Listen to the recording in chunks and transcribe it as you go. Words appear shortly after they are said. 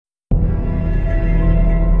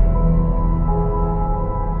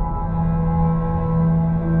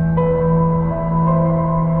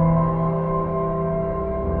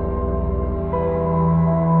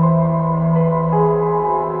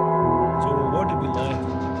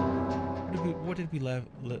did we left?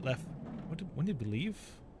 When did we leave?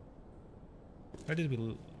 How did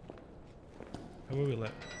we? How were we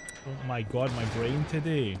left? Oh my god, my brain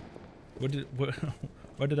today.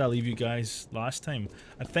 Where did I leave you guys last time?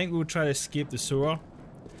 I think we would try to escape the sewer,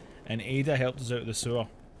 and Ada helped us out of the sewer.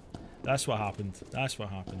 That's what happened. That's what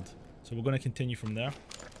happened. So we're going to continue from there.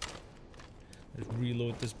 Let's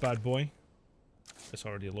reload this bad boy. It's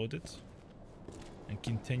already loaded. And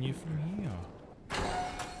continue from here.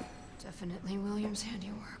 Definitely William's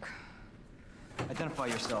handiwork. Identify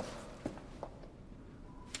yourself.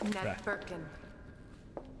 Annette Birkin.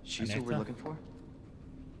 She's who we're looking for?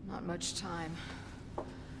 Not much time.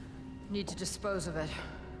 Need to dispose of it.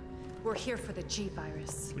 We're here for the G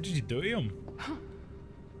virus. What did you do to him?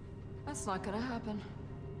 That's not gonna happen.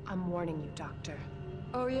 I'm warning you, Doctor.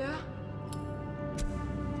 Oh yeah?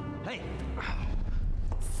 Hey!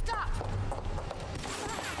 Stop!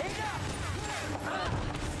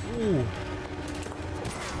 Ooh.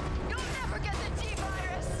 You'll never get the G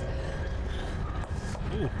virus!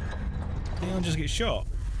 Ooh. Leon just get shot.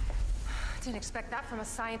 Didn't expect that from a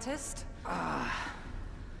scientist.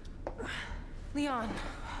 Leon.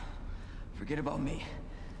 Forget about me.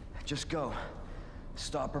 Just go.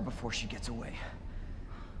 Stop her before she gets away.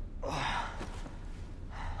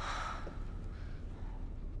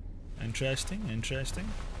 Interesting, interesting.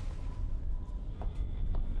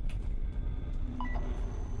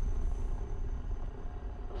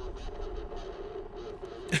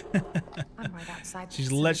 I'm right outside.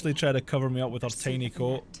 She's literally trying to cover me up with her tiny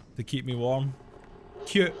coat to keep me warm.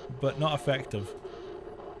 Cute, but not effective.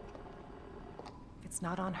 If it's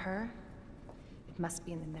not on her, it must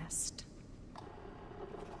be in the nest.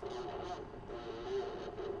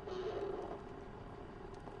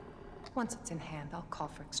 Once it's in hand, I'll call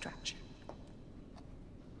for extraction.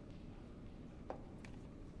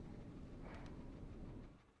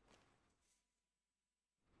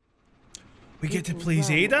 We get to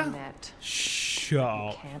please Ada? Shut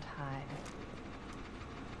up. Can't hide.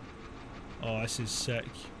 Oh, this is sick.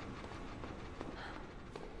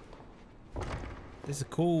 This is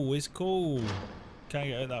cool, it's cool. Can't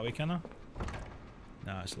get out that way, can I?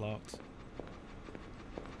 Nah, it's locked.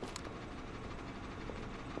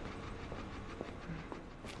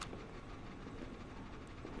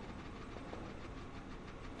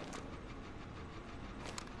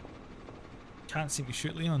 Can't seem to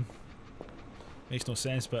shoot Leon. Makes no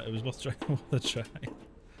sense, but it was worth trying. Worth a try.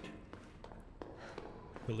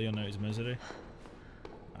 Put Leon out of his misery.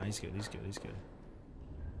 Ah, he's good, he's good, he's good.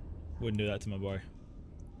 Wouldn't do that to my boy.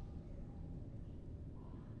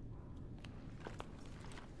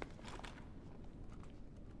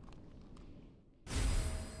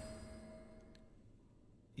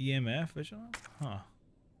 EMF visualizer? Huh.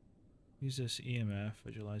 Use this EMF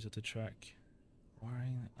visualizer to track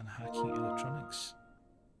wiring and hacking electronics.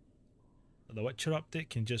 The Witcher update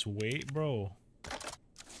can just wait, bro.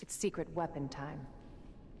 It's secret weapon time.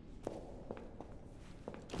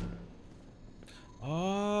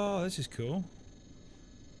 Oh, this is cool.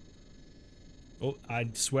 Oh, I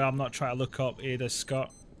swear I'm not trying to look up Ada's skirt.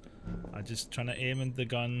 I'm just trying to aim in the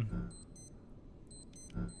gun.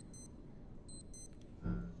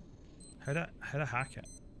 How'd I hack it?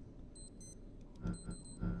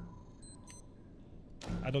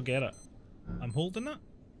 I don't get it. I'm holding it?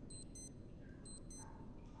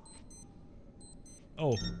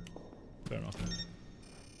 Oh, fair enough.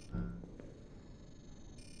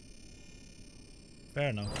 Fair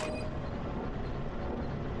enough.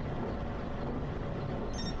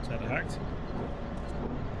 Is that hacked?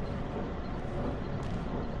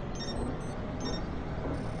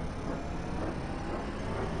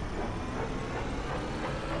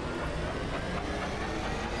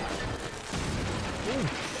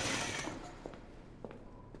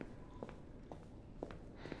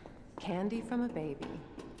 Candy from a baby.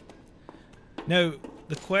 Now,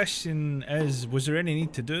 the question is, was there any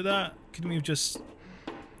need to do that? Couldn't we have just,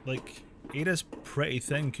 like, Ada's pretty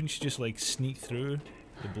thin, couldn't she just, like, sneak through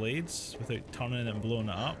the blades without turning it and blowing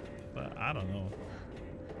it up? But I don't know.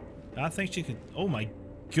 I think she could. Oh my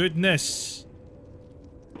goodness!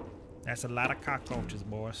 That's a lot of cockroaches,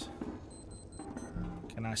 boys.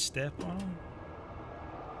 Can I step on them?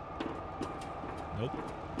 Nope.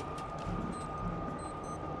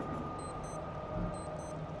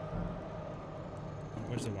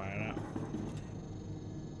 Where's the wire at?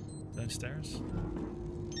 Downstairs?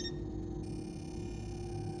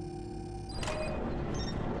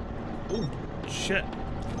 Oh, shit.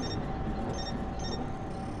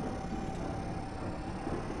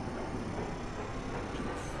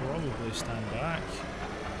 Probably stand back.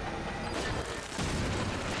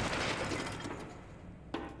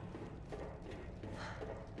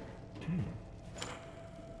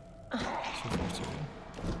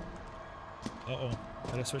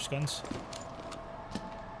 Did I switch guns?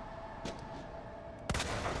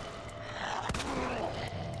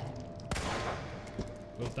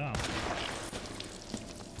 Well done.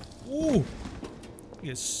 Ooh! He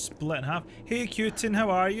gets split in half. Hey Cutin, how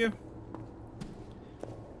are you?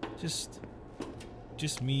 Just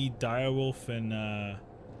me, Direwolf, and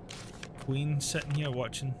Queen sitting here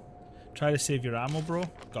watching. Try to save your ammo, bro.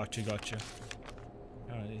 Gotcha.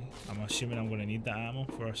 Alright, I'm assuming I'm gonna need that ammo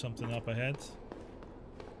for something up ahead.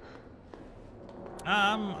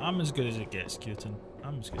 I'm as good as it gets, Cutin.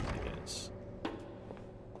 I'm as good as it gets.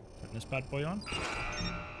 Putting this bad boy on.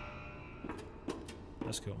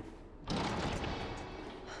 That's cool.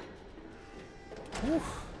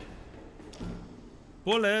 Oof.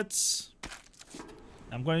 Bullets!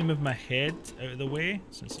 I'm going to move my head out of the way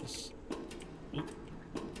since it's... Oop.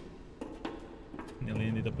 Nearly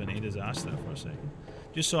ended up in a disaster for a second.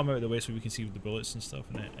 Just so I'm out of the way so we can see the bullets and stuff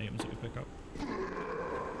and the items that we pick up.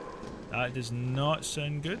 That does not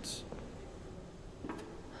sound good.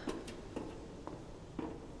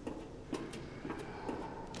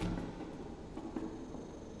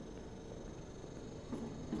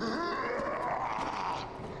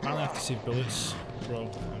 I have to save bullets,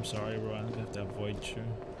 bro. I'm sorry, bro. I'm gonna have to avoid you.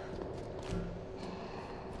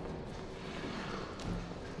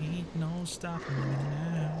 Ain't no stopping me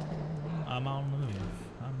now. I'm on the move.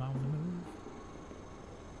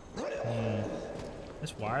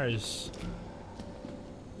 This wire is...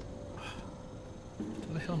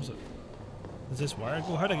 Where the hell is it? Does this wire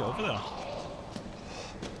go? How do I get over there?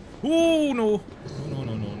 Oh no!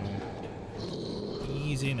 No.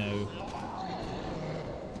 Easy now.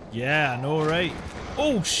 Yeah, I know, right?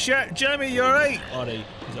 Oh shit, Jimmy, you're right! Alright,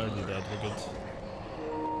 he's already dead, we're good.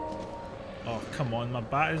 Oh, come on, my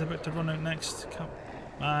battery's about to run out next. Come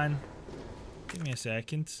on. Give me a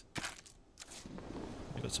second.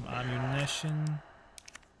 We got some ammunition.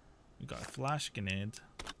 We got a flash grenade.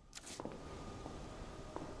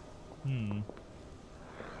 Am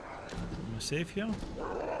I safe here?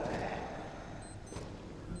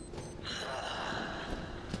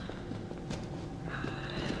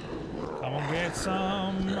 Come on, get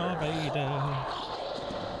some Vader.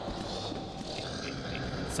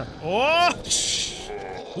 Oh!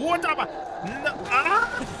 What the? No,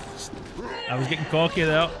 I was getting cocky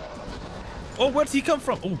there. Oh, where did he come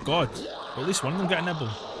from? Oh god. Well, at least one of them got a nibble.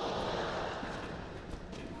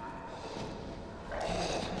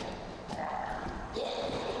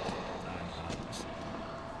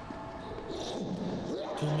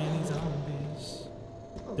 Too many zombies.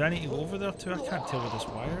 Do I need to go over there too? I can't tell where this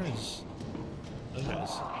wire is. There it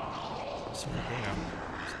is. It's over there.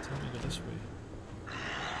 Just tell me to go this way.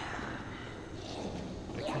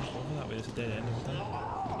 I can't go over that way. It's a dead end over there.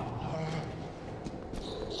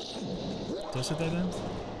 Does a dead end?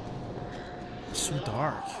 It's so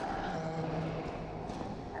dark.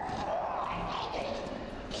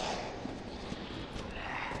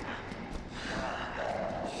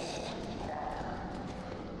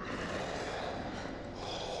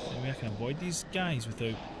 Maybe I can avoid these guys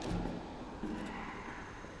without...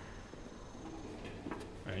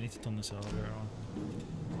 Right, I need to turn this elevator on.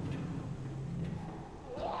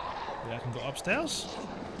 Maybe I can go upstairs?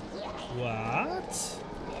 What?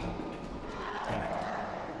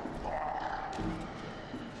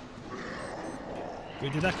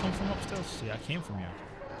 Wait, did that come from upstairs? Yeah, I came from here.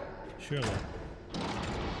 Surely.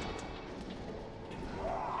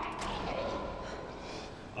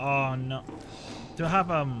 Oh no. Do I have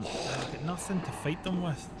I've got nothing to fight them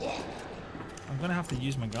with. I'm gonna have to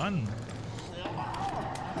use my gun.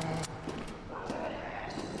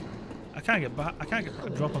 I can't get back. I can't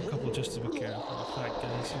get drop a couple just to be careful. In fact,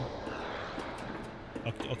 guys.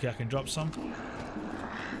 Okay, I can drop some.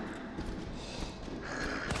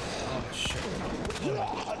 Oh shit.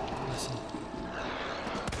 Listen.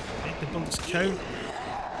 Make the bullets count.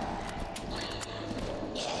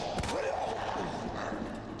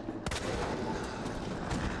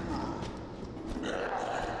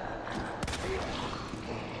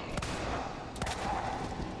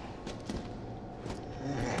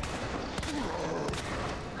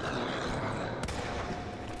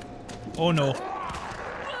 Oh no.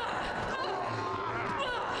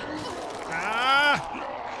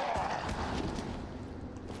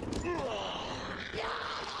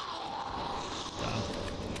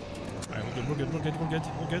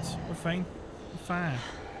 We're good. We're fine. We're fine.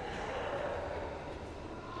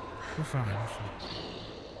 We're fine.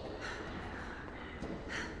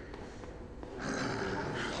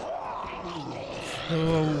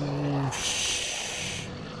 Oh, shh.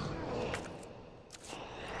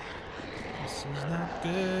 This is not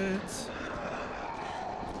good.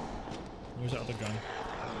 Where's that other gun?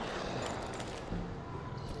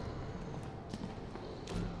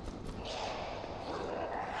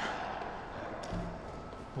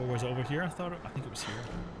 Or was it over here? I think it was here.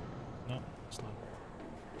 No, it's not.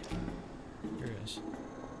 Here it is.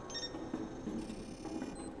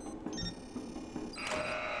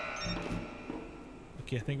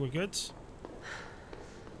 Okay, I think we're good.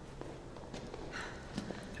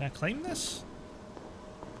 Can I climb this?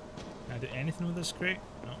 Can I do anything with this crate?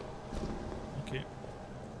 No. Okay.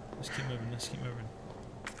 Let's keep moving, let's keep moving.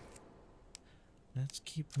 Let's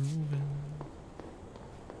keep moving.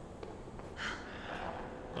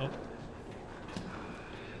 Oh.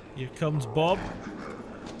 Here comes Bob.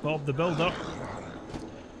 Bob the Builder.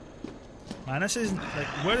 Man, this is like,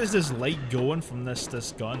 where is this light going from this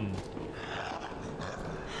gun?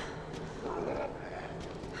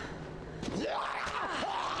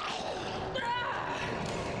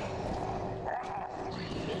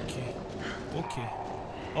 Okay. Okay.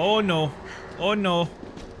 Oh no. Oh no.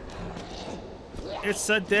 It's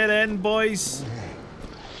a dead end, boys.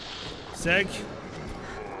 Zag.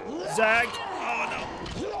 Zag. Oh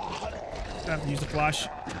no. I have to use the flash.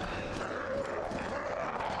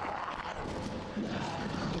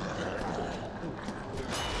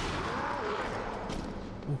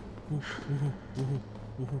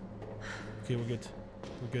 Okay, we're good.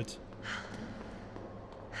 We're good.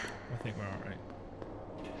 I think we're alright.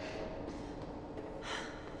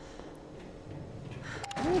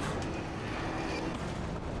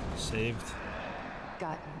 Saved.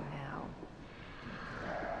 Got you now.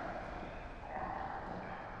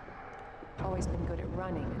 Always been good at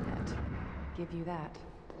running, Annette. Give you that.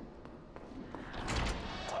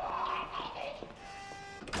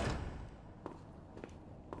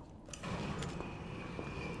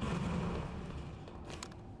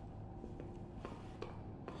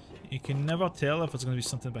 You can never tell if it's going to be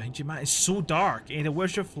something behind you. Man, it's so dark. Ada,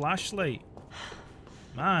 where's your flashlight?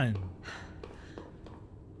 Man.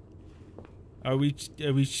 Are we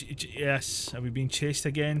yes. Are we being chased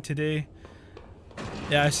again today?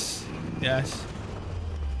 Yes. Yes.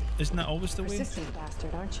 Isn't that always the way? Persistent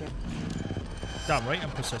bastard, aren't you? Damn right,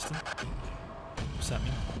 I'm persistent. What's that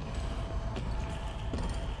mean?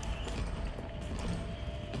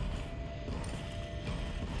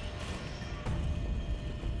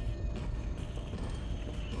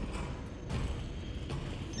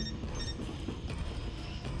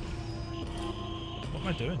 What am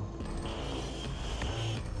I doing?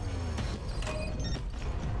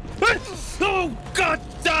 Oh, god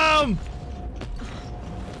damn!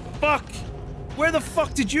 Fuck! Where the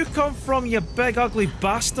fuck did you come from, you big ugly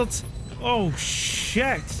bastard? Oh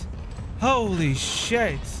shit! Holy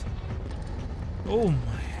shit! Oh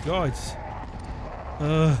my god.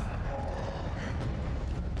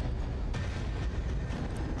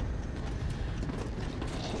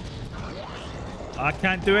 I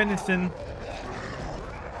can't do anything.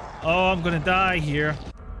 Oh, I'm gonna die here.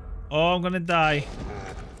 Oh, I'm gonna die.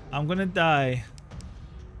 I'm gonna die.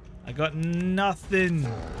 I got nothing.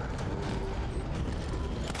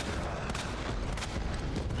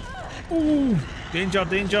 Ooh! Danger,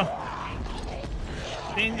 danger.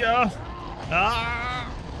 Danger!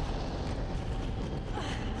 Ah!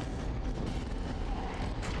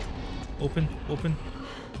 Open, open.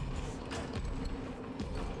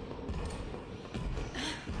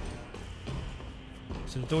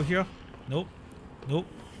 Is there a door here? Nope. Nope.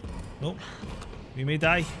 Nope. We may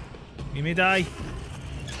die. We may die.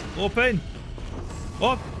 Open!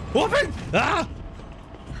 Oh! Open! Ah!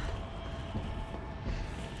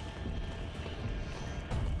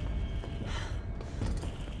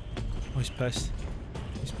 Oh, he's pissed.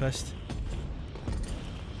 He's pissed.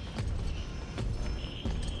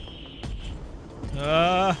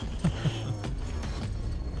 Ah!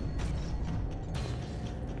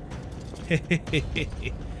 You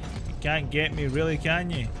can't get me, really, can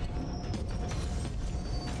you?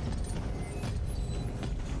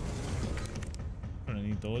 I'm gonna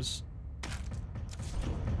need those.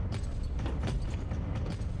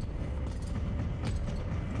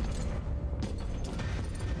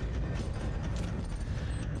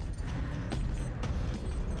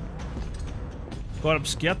 God, I'm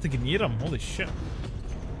scared to get near him. Holy shit.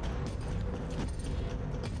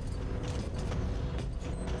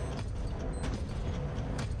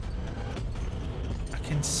 I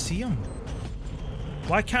can see him.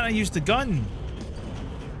 Why can't I use the gun?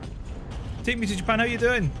 Take me to Japan, how you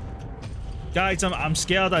doing? Guys, I'm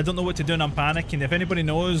scared. I don't know what to do and I'm panicking. If anybody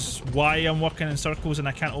knows why I'm working in circles and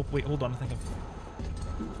I can't... Oh, wait, hold on. I think I've...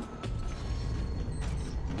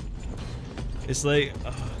 It's like...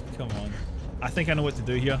 Oh, come on. I think I know what to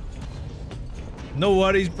do here. No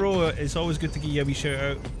worries, bro. It's always good to give you a wee shout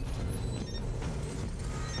out.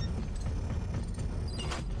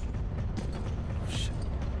 Oh, shit.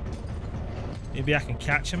 Maybe I can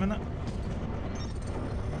catch him in it.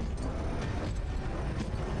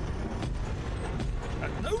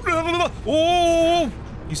 Oh!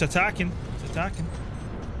 He's attacking. He's attacking.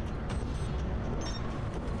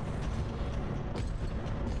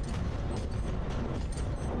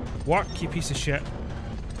 Work, you piece of shit.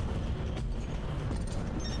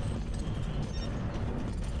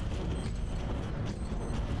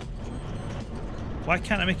 Why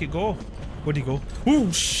can't I make it go? Where'd he go?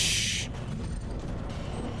 Oh, shh!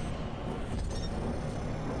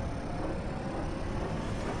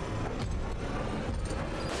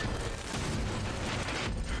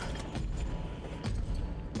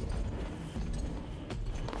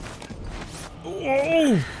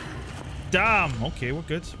 Oh! Damn! Okay, we're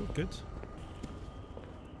good. We're good.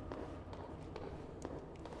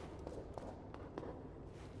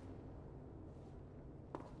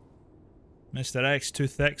 Mr. X, too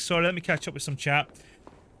thick. Sorry, let me catch up with some chat.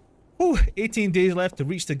 Oh, 18 days left to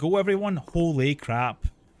reach the goal, everyone. Holy crap.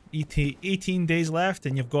 18 days left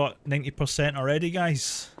and you've got 90% already,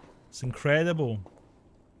 guys. It's incredible.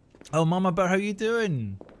 Oh, Mama Bear, how you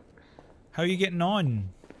doing? How are you getting on?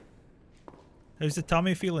 How's the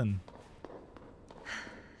tummy feeling?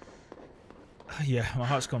 Yeah, my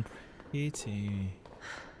heart's gone pretty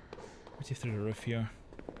through the roof here.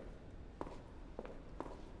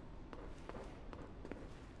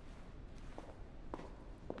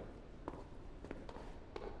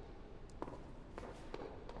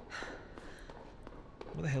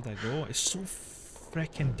 Where the hell did I go? It's so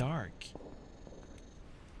freaking dark.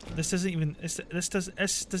 This doesn't even this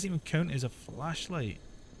doesn't even count as a flashlight.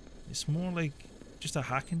 It's more like just a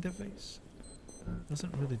hacking device.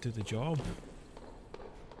 Doesn't really do the job.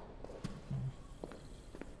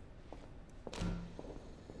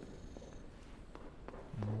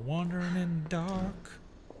 I'm wandering in the dark,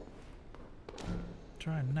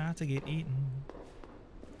 trying not to get eaten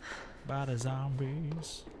by the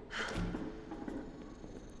zombies.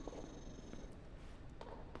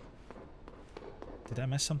 Did I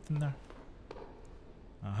miss something there?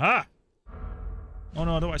 Aha! Oh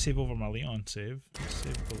no, I don't want to save over my Leon save.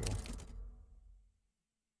 Save below.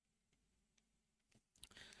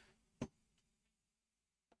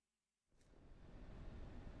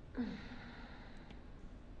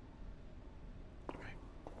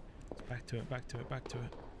 Back to it, back to it, back to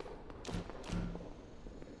it.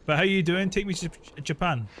 But how you doing? Take me to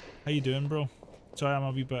Japan. How you doing, bro? Sorry, I'm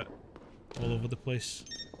a wee bit all over the place.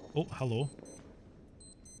 Oh, hello.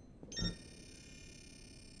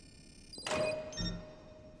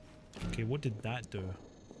 Okay, what did that do?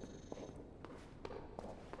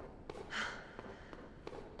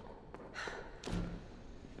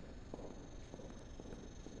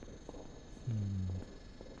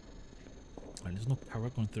 Right, there's no power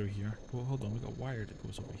going through here. Oh, hold on, we got wire that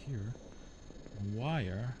goes over here.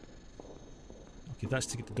 Wire. Okay, that's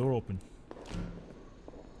to get the door open.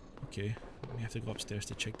 Okay, we have to go upstairs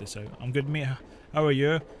to check this out. I'm good, mate. How are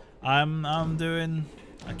you? I'm doing.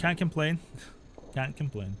 I can't complain. Can't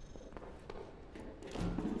complain.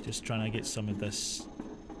 Just trying to get some of this.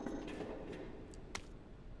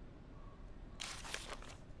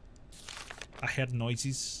 I heard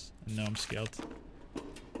noises and now I'm scared.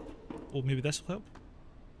 Oh, maybe this will help?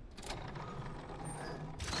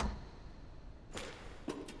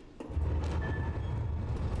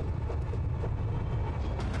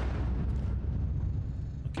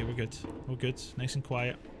 Okay, we're good. We're good. Nice and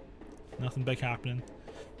quiet. Nothing big happening.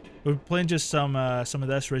 We're playing just some of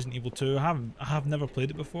this Resident Evil 2. I have never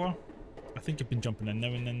played it before. I think I've been jumping in now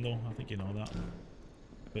and then though. I think you know that.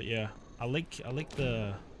 But yeah, I like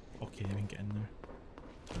the. Okay, I can get in there.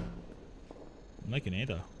 I'm liking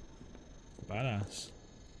Ada. Badass.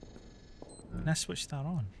 Can I switch that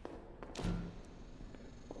on?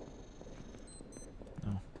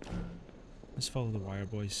 No. Let's follow the wire,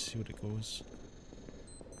 boys. See what it goes.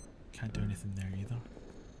 Can't do anything there either.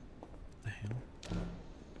 What the hell?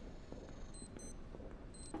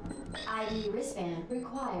 ID wristband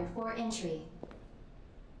required for entry.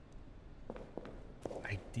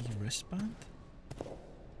 ID wristband?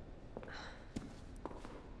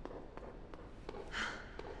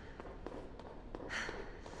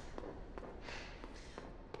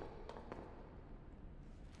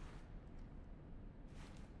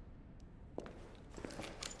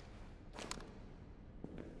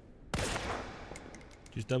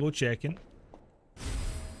 Just double checking.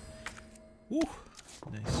 Ooh,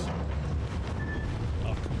 nice.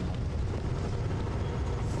 Oh, come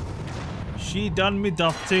on. She done me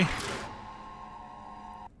dirty.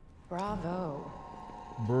 Bravo.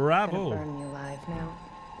 Bravo. Gonna burn you alive now.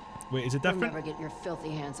 Wait, is it You'll different? never get your filthy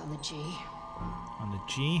hands on the G. On the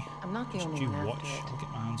G. I'm not the Just only G one watch. after it. I'll get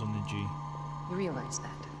my hands on the G. You realize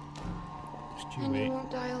that? Just G And you wait.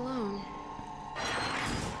 won't die alone.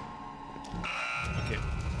 Okay.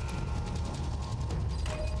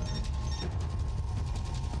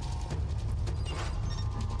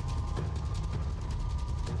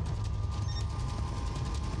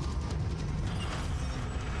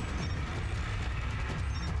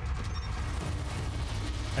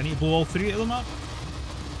 I need to blow all three of them up.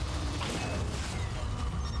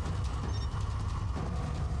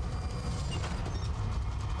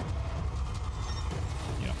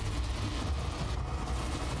 Yeah.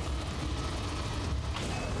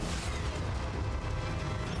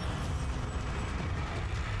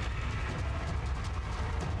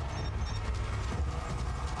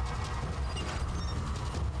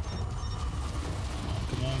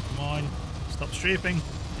 Come on, come on. Stop strafing.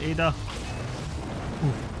 Ada.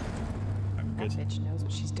 Ooh. I'm That good. bitch knows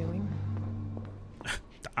what she's doing.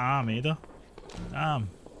 Damn, Ada. Damn.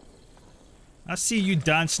 I see you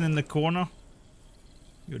dancing in the corner.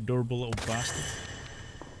 You adorable little bastard.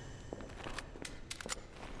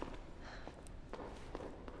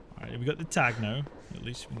 Alright, we got the tag now. At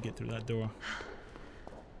least we can get through that door.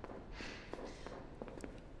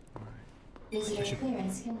 Visitor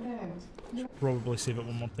clearance confirmed. Probably save it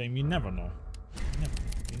one more time. You never know.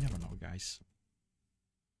 You never know, guys.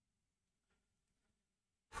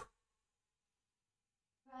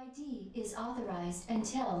 ID is authorized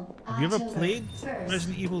until Have you ever October played 1st.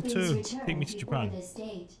 Resident Evil Please 2? return Take me to before Japan. this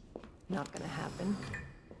date. Not gonna happen.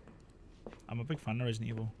 I'm a big fan of Resident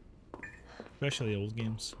Evil. Especially the old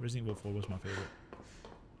games. Resident Evil 4 was my favourite.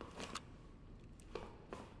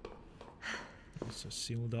 It's a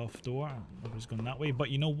sealed off door. Nobody's going that way. But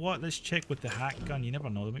you know what? Let's check with the hack gun. You never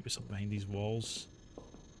know. There might be something behind these walls.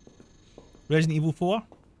 Resident Evil 4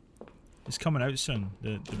 is coming out soon.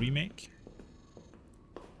 The remake.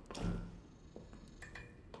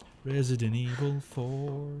 Resident Evil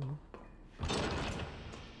 4.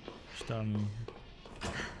 Starring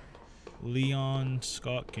Leon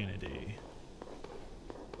Scott Kennedy.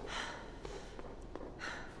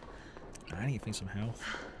 I need to find some health.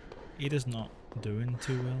 Ada's not doing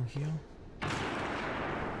too well here.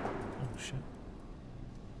 Oh shit.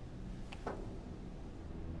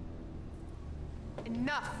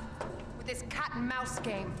 Enough with this cat and mouse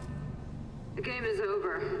game. The game is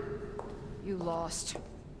over. You lost.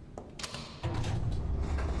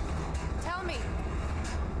 Tell me,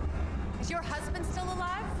 is your husband still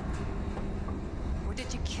alive? Or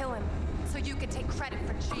did you kill him so you could take credit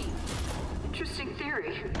for G? Interesting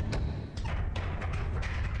theory.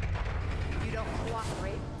 You don't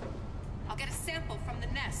cooperate I'll get a sample from the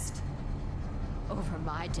nest. over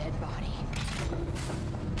my dead body.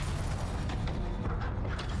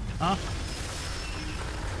 Huh?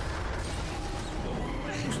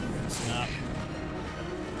 Snap.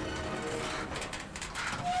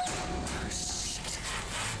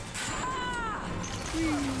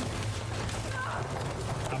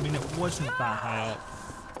 I mean, it wasn't that high up.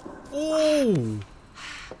 Oh!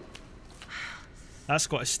 That's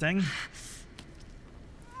got a sting.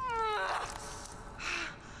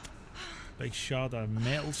 Big shard of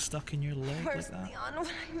metal stuck in your leg like that. Leon when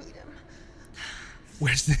I need him?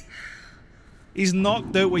 Where's the... He's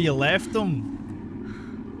knocked out where you left him.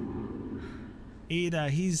 Ada,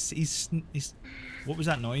 he's... What was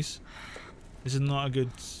that noise? This is not a good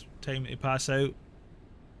time to pass out.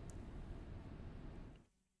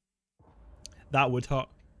 That would hurt,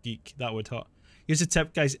 geek. That would hurt. Here's a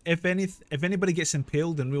tip, guys. If anybody gets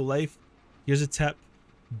impaled in real life, here's a tip: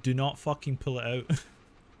 do not fucking pull it out.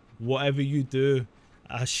 Whatever you do,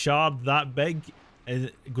 a shard that big,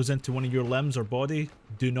 it goes into one of your limbs or body.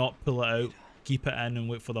 Do not pull it out. Keep it in and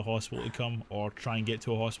wait for the hospital to come, or try and get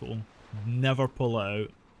to a hospital. Never pull it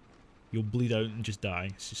out. You'll bleed out and just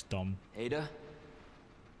die. It's just dumb. Ada?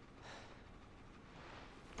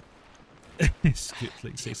 It's good,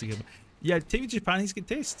 like sexy kid. Yeah, take me to Japan. He's got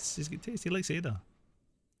tastes. He's got taste. He likes Ada.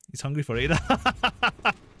 He's hungry for Ada.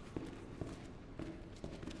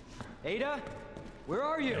 Ada? Where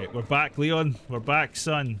are you? Right, we're back, Leon. We're back,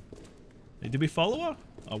 son. Hey, did we follow her?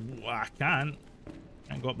 Oh, I can't.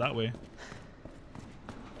 Can't go up that way.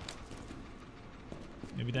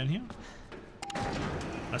 Maybe down here?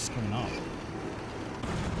 That's coming up.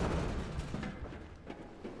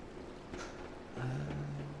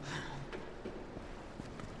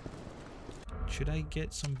 Should I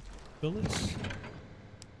get some bullets?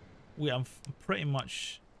 Wait, I'm pretty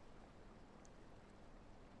much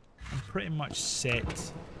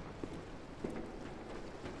set.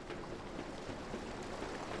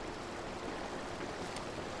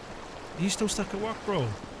 Are you still stuck at work, bro?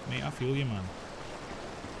 Mate, I feel you, man.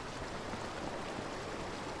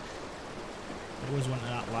 I always wanted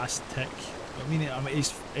that last tick. I mean,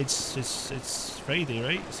 it's Friday,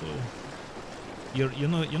 right? So you're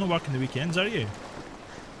not working the weekends, are you?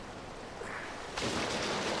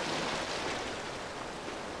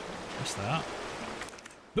 What's that?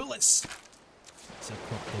 Bullets! Let's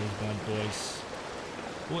equip those bad boys.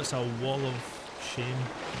 Oh, it's a wall of shame.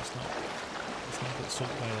 Let's not get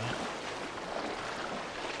soaked by that.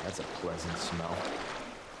 That's a pleasant smell.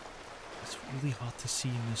 It's really hard to see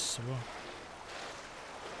in this sewer.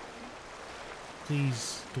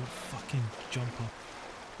 Please don't fucking jump up.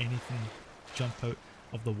 Anything jump out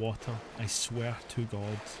of the water. I swear to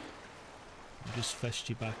God. I'll just fished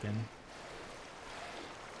you back in.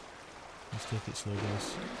 Let's take it slow,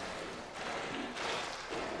 guys.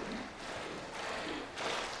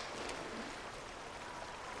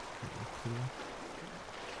 Cool.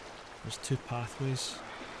 There's 2 pathways.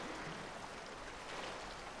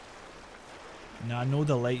 Now I know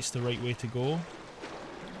the light's the right way to go.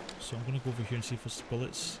 So I'm gonna go over here and see if there's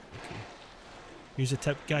bullets. Okay. Here's a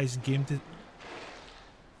tip, guys.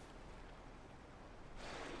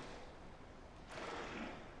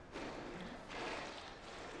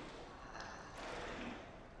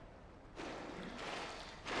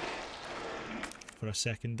 For a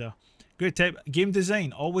second there. Great tip. Game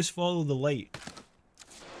design. Always follow the light.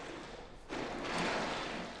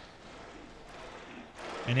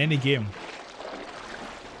 In any game.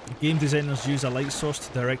 Game designers use a light source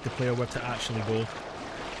to direct the player where to actually go.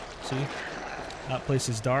 See? That place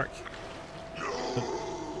is dark. But I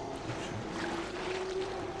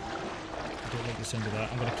don't like the sound of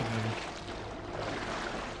that. I'm gonna keep moving.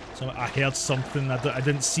 So I heard something. I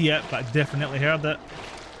didn't see it, but I definitely heard it.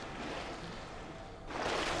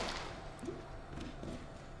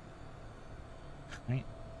 Right.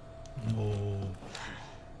 No.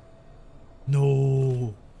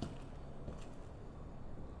 No.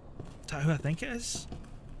 Is that who I think it is?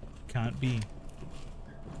 Can't be.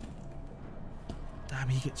 Damn,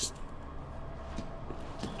 he gets...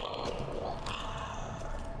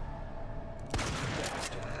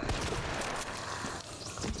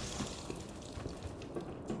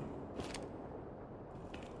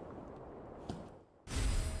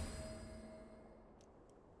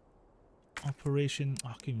 Operation... Oh,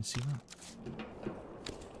 I can't even see that.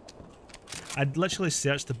 I'd literally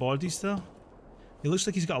searched the bodies there. He looks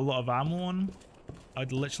like he's got a lot of ammo on him.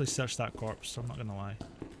 I'd literally search that corpse, so I'm not gonna lie.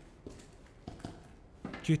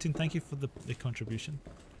 Putin, thank you for the contribution.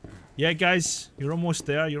 Yeah, guys, you're almost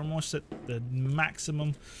there. You're almost at the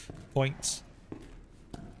maximum points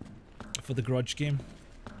for the Grudge game.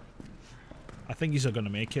 I think he's gonna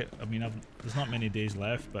make it. I mean, there's not many days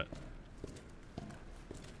left, but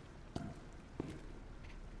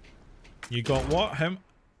you got what? How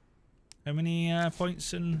many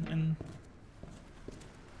points in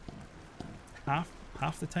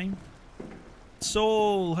half the time?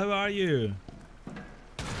 Soul, how are you?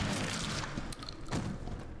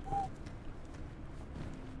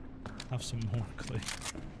 Have some more clay.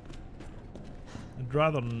 I'd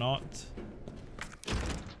rather not.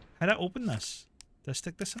 How do I open this? Did I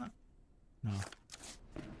stick this in it? No.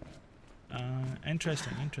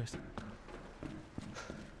 Interesting, interesting.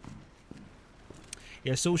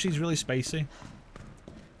 Yeah, sushi's really spicy.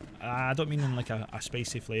 I don't mean in like a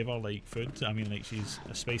spicy flavour like food. I mean like she's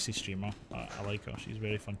a spicy streamer. I like her. She's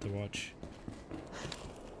very fun to watch.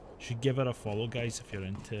 Should give her a follow, guys, if you're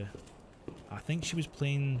into... I think she was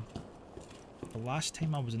playing... The last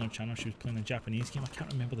time I was in her channel, she was playing a Japanese game. I can't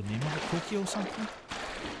remember the name of it. Tokyo something?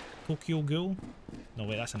 Tokyo Ghoul? No,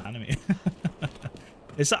 wait, that's an anime.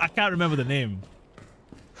 I can't remember the name.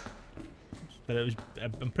 But it was...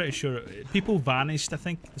 I'm pretty sure... People vanished, I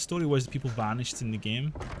think. The story was people vanished in the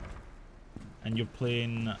game. And you're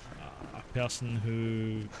playing a person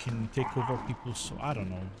who can take over people's... So I don't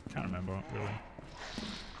know. Can't remember, really.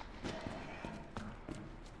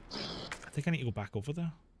 I think I need to go back over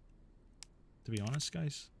there. To be honest,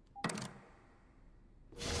 guys.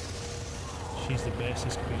 She's the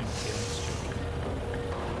bestest queen of chaos.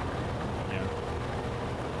 Yeah.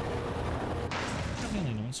 I've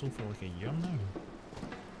only known Soul for like a year now.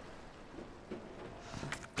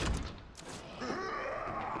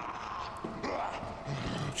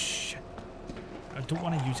 Oh shit. I don't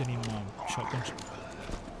want to use any more shotguns.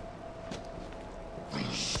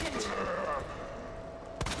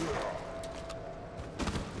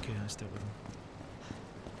 Okay, let's deal with him.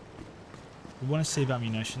 We want to save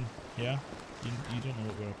ammunition, yeah? You don't know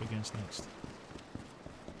what we're up against next.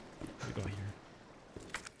 What we got here?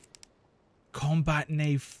 Combat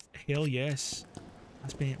knife! Hell yes!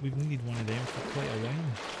 We've needed one of them for quite a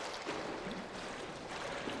while.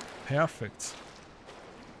 Perfect.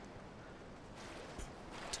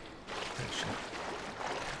 Actually,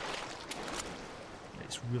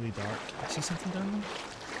 it's really dark. I see something down there.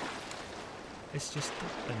 It's just a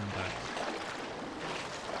bin bag.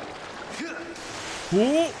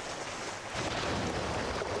 Whoa!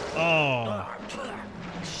 Oh!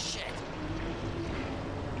 Shit.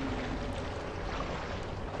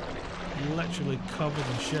 Literally covered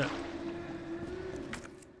in shit.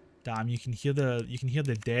 Damn, you can hear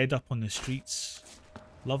the dead up on the streets.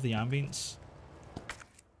 Love the ambience.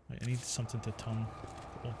 Right, I need something to turn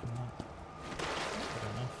to open that.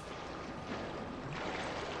 Fair enough.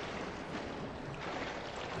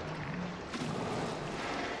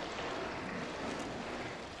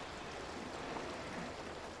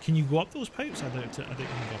 Can you go up those pipes? I doubt it. I doubt you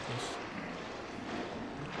can go up those.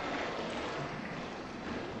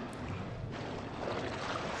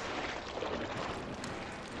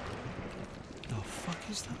 The fuck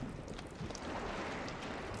is that?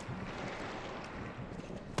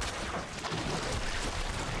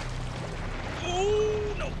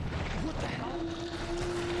 Oh no! What the hell?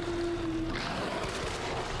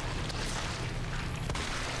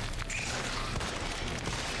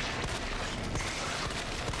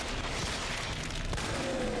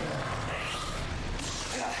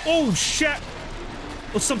 Oh shit!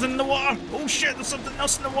 There's something in the water! Oh shit, there's something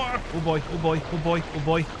else in the water! Oh boy, oh boy, oh boy, oh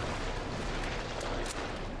boy.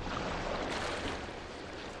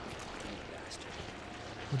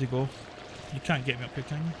 Where'd he go? You can't get me up here,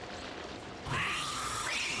 can you?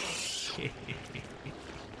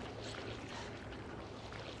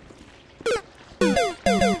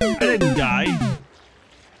 I didn't die.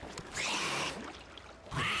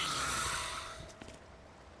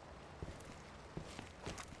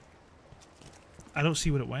 I don't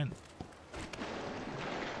see where it went.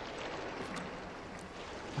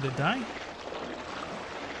 Did it die?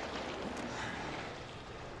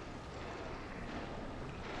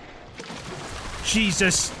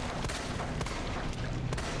 Jesus!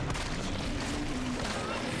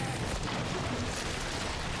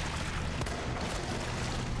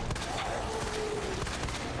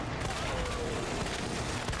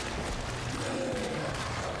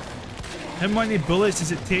 How many bullets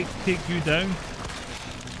does it take to take you down?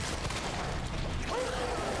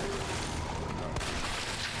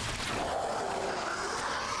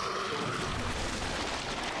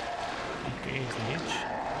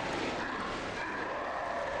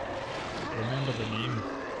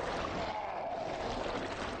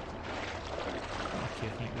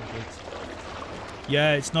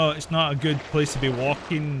 Yeah, it's not a good place to be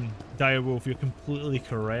walking, Direwolf. You're completely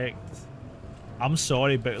correct. I'm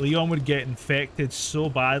sorry, but Leon would get infected so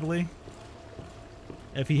badly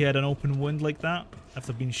if he had an open wound like that.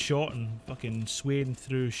 After being shot and fucking swaying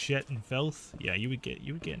through shit and filth, yeah, you would get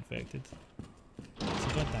infected. It's a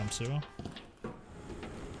goddamn sewer. You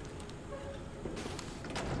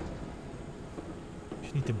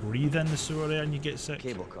just need to breathe in the sewer there and you get sick.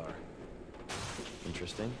 Cable car.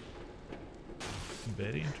 Interesting.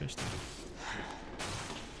 Very interesting.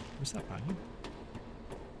 What's that banging?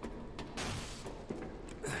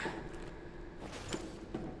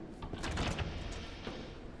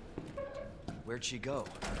 Where'd she go?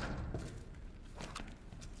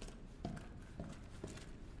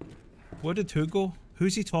 Where did who go?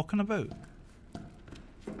 Who's he talking about?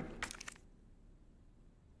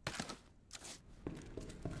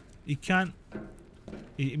 He can't...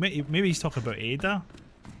 Maybe he's talking about Ada?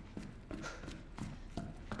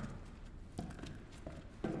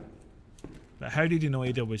 But how did he know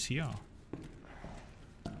Ada was here?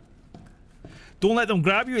 Don't let them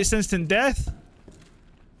grab you, it's instant death!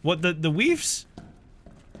 What, the weaves?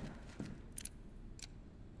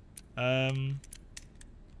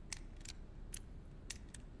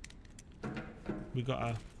 We got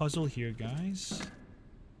a puzzle here, guys.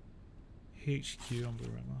 HQ on the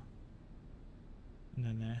river. In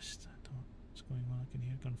the nest. I don't know what's going on. I can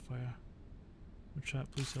hear gunfire. We're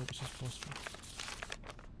trapped, please help us as possible.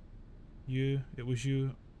 You, it was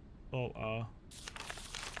you. Oh,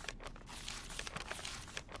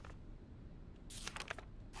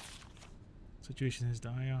 Situation is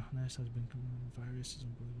dire. Nest has been virus is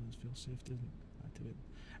unbelievable. It feels safe. Doesn't activate.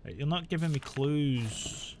 Right, you're not giving me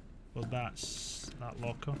clues. Well, that's that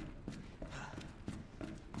locker.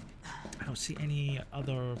 I don't see any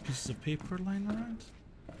other pieces of paper lying around.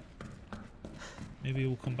 Maybe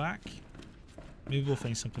we'll come back. Maybe we'll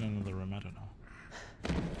find something in another room. I don't know.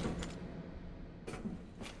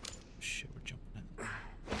 Shit, we're jumping in.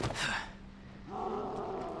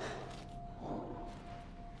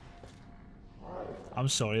 I'm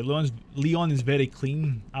sorry, Leon is very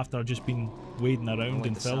clean after just being wading I around like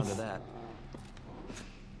in the sound filth. of that.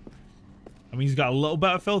 I mean, he's got a little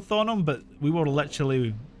bit of filth on him, but we were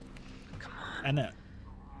literally in it.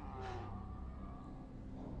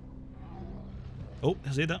 Oh,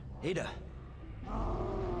 there's Ada. Ada.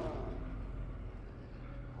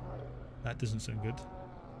 That doesn't sound good.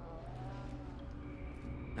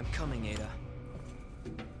 I'm coming, Ada.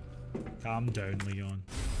 Calm down, Leon.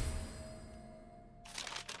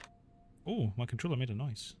 Oh, my controller made a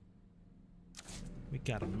noise. We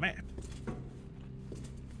got a map.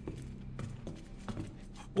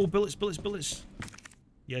 Oh, bullets, bullets, bullets.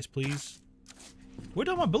 Yes, please. Where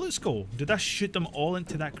did all my bullets go? Did I shoot them all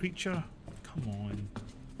into that creature? Come on.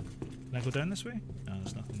 Can I go down this way? No,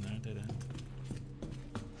 there's nothing there, dead end.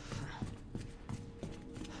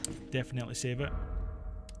 Definitely save it.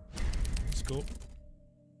 Let's go.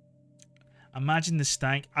 Imagine the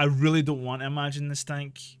stank. I really don't want to imagine the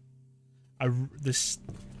stank. This.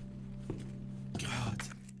 God.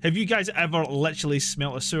 Have you guys ever literally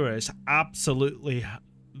smelt a sewer? It's absolutely.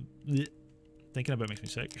 Thinking about it makes me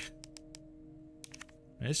sick.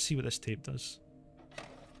 Let's see what this tape does.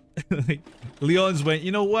 Leon's went,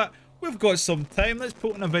 you know what? We've got some time. Let's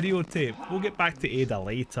put on a videotape. We'll get back to Ada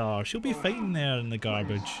later. She'll be fine there in the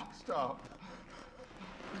garbage. Stop.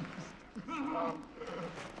 No.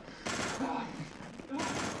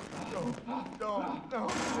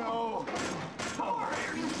 Over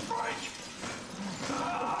here, you freak!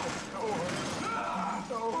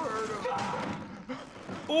 No hurt him.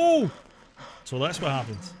 Oh! So that's what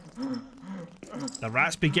happened. The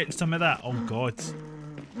rats be getting some of that. Oh god.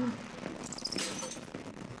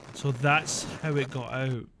 So that's how it got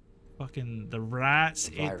out. Fucking the rats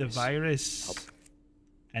ate the virus.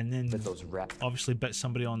 And then Those obviously bit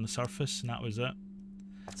somebody on the surface and that was it.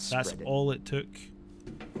 That's spread it. all it took.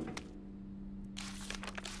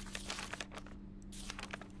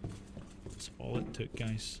 That's all it took,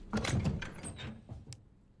 guys.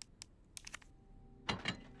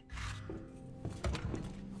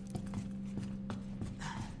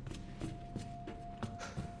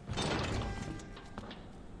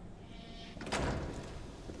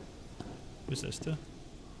 What's this to?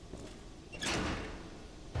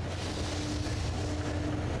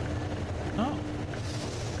 Oh.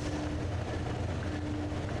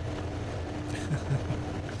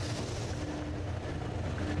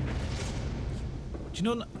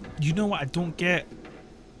 You know what I don't get?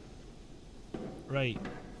 Right.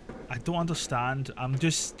 I don't understand.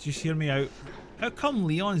 Just hear me out. How come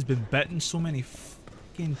Leon's been bitten so many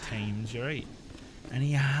fucking times, you're right? And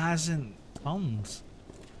he hasn't turned?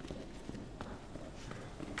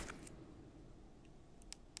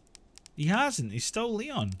 He hasn't. He's still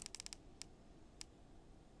Leon.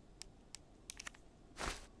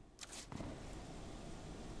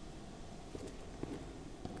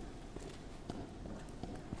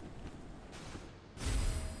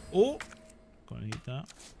 Oh! Gonna need that.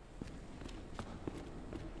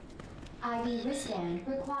 ID wristband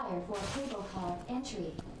required for cable car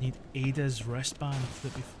entry. Need Ada's wristband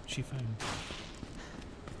that she found.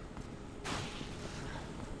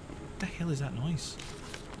 What the hell is that noise?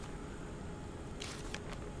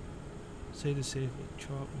 Say the safe with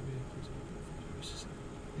chalk. Maybe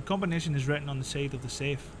the combination is written on the side of the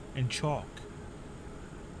safe in chalk.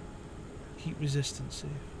 Heat resistant safe.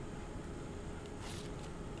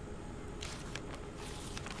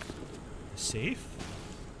 The safe?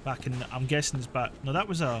 Back in the, I'm guessing it's back. No, that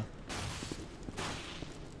was a.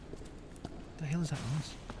 What the hell is that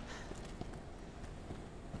noise?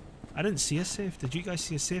 I didn't see a safe. Did you guys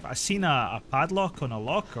see a safe? I seen a padlock on a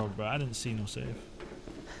locker, but I didn't see no safe.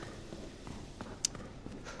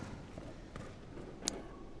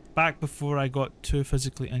 Back before I got too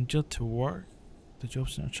physically injured to work, the job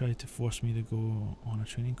center tried to force me to go on a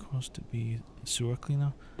training course to be a sewer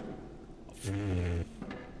cleaner.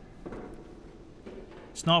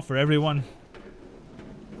 It's not for everyone.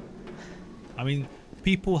 I mean,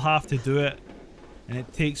 people have to do it, and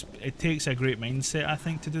it takes a great mindset, I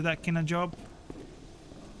think, to do that kind of job.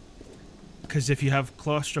 Because if you have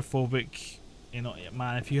claustrophobic, you know,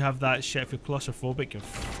 man, if you have that shit, if you're claustrophobic, you're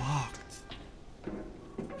fucked.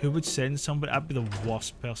 Who would send somebody? I'd be the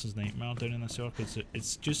worst person's nightmare down in the sewer, because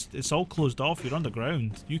it's all closed off. You're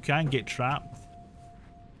underground. You can get trapped.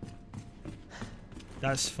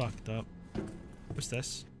 That's fucked up. What's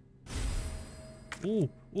this? Oh,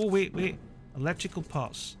 wait. Electrical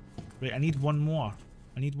parts. Right, I need one more.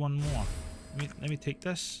 Let me take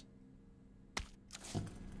this.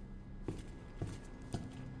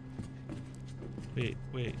 Wait.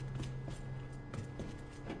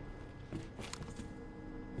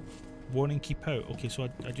 Warning, keep out. Okay, so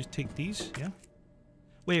I just take these, yeah?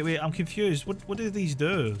 Wait, I'm confused. What do these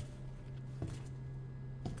do?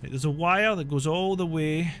 Wait, there's a wire that goes all the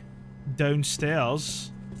way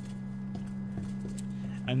downstairs.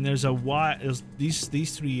 And there's a wire. There's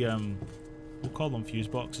these three. We'll call them fuse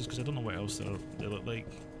boxes because I don't know what else they look like.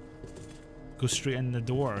 Go straight in the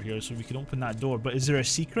door here, so we can open that door. But is there a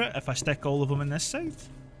secret if I stick all of them in this side?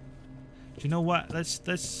 Do you know what?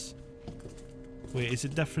 Let's. Wait, is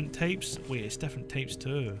it different types? Wait, it's different types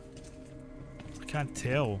too. I can't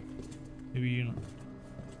tell.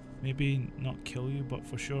 Maybe not kill you, but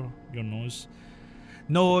for sure your nose.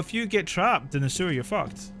 No, if you get trapped in the sewer, you're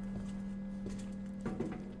fucked.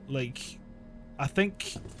 Like, I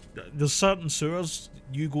think there's certain sewers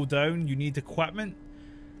you go down, you need equipment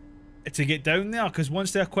to get down there, because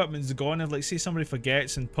once the equipment's gone, if like say somebody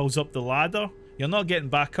forgets and pulls up the ladder, you're not getting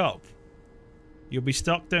back up. You'll be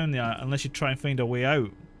stuck down there unless you try and find a way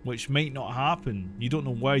out, which might not happen. You don't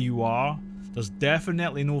know where you are. There's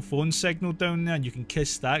definitely no phone signal down there, and you can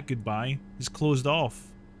kiss that goodbye. It's closed off.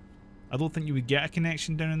 I don't think you would get a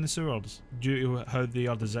connection down in the sewers due to how they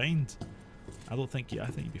are designed. I think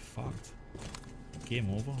you'd be fucked. Game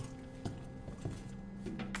over.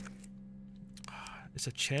 It's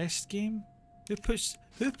a chest game? Who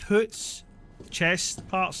puts chest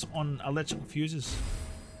parts on electrical fuses?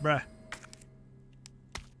 Bruh.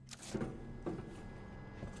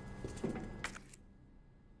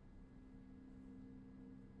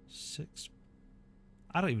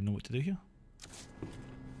 I don't even know what to do here.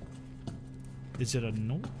 Is there a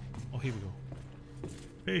note? Oh, here we go.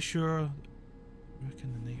 Very sure Rook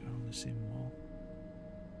and the Knight are on the same wall.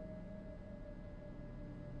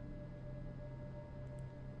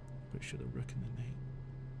 Pretty sure the Rook and the Knight.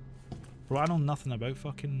 Bro, I know nothing about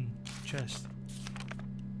fucking chest.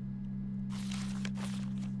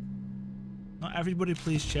 Not everybody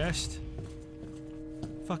plays chest.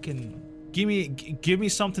 Fucking give me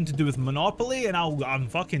something to do with Monopoly and I'm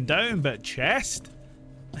fucking down, but chest?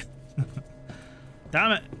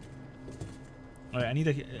 Damn it. Alright, I need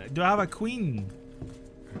a... Do I have a queen?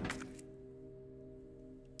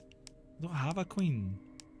 Do I have a queen?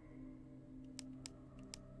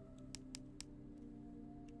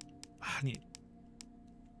 I need...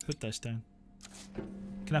 Put this down.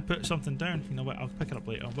 Can I put something down? You know what, I'll pick it up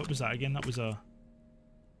later. What was that again? That was a...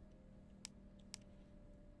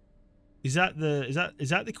 Is that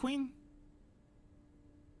the queen?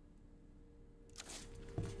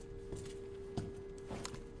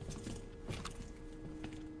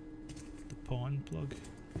 The pawn plug.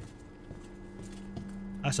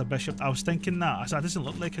 That's a bishop. I was thinking that. That doesn't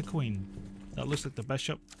look like a queen. That looks like the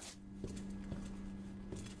bishop.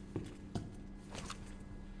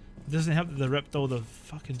 It doesn't help that they ripped all the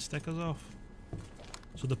fucking stickers off.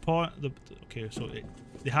 So the pawn... Okay, so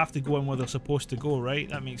they have to go in where they're supposed to go, right?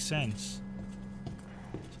 That makes sense.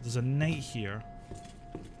 So there's a knight here.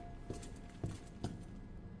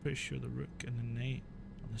 Pretty sure the rook and the knight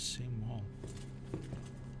on the same wall.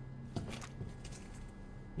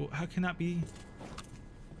 Well, how can that be?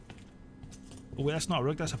 Oh wait, that's not a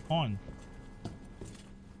rook, that's a pawn.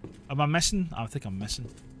 Am I missing? I think I'm missing.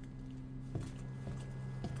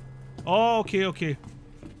 Oh, okay.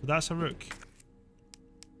 So that's a rook.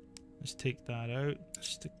 Let's take that out.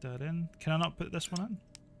 Stick that in. Can I not put this one in?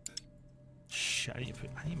 Shit, I need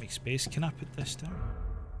to make space. Can I put this down?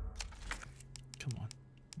 Come on.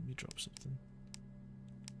 Let me drop something.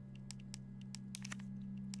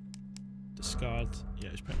 Discard. Yeah,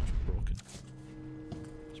 it's pretty much broken.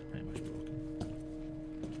 It's pretty much broken.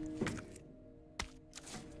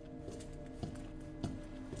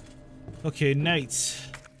 Okay, knight.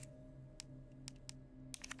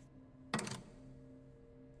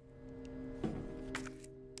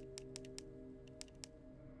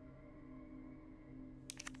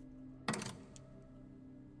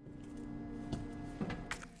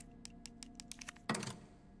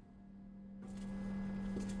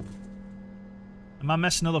 Am I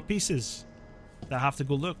missing other pieces that I have to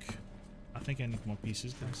go look? I think I need more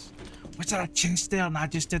pieces, guys. Was there a chest there and I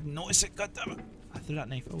just didn't notice it? God damn it. I threw that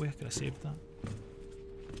knife away. I could have saved that.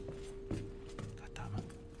 God damn it.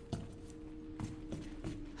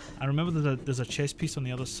 I remember there's a chest piece on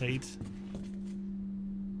the other side.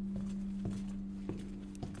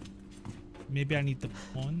 Maybe I need the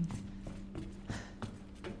pawn.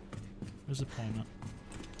 Where's the pawn at?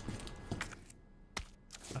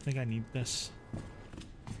 I think I need this.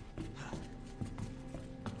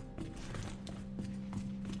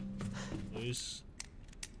 Loose.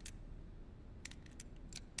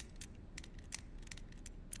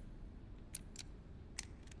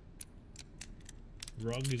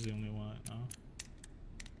 Rug is the only one now.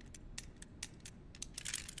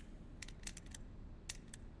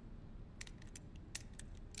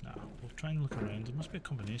 trying to look around. There must be a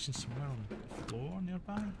combination somewhere on the floor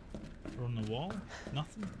nearby. Or on the wall.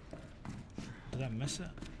 Nothing. Did I miss it?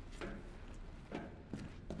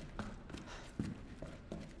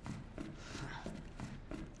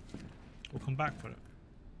 We'll come back for it.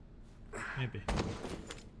 Maybe.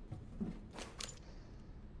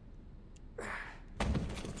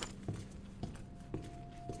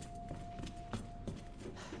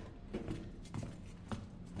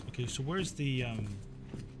 Okay, so where's the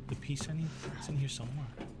piece I need? It's in here somewhere.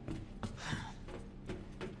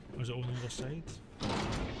 Or is it on the other side?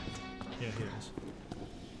 Yeah, here it is.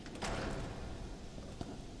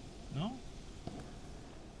 No?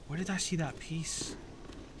 Where did I see that piece?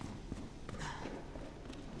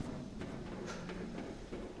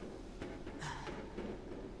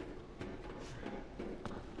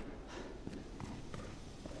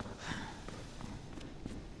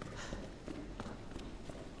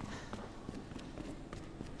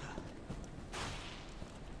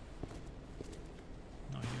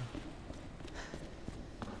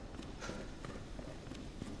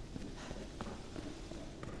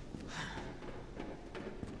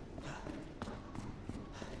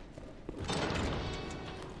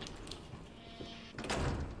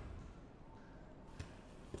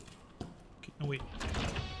 Oh wait.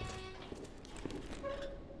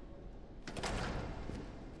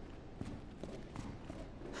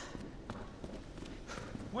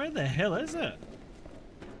 Where the hell is it?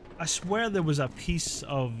 I swear there was a piece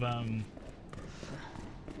of one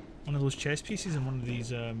of those chess pieces in one of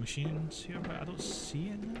these machines here, but I don't see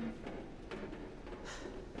it now.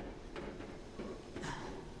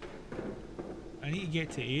 I need to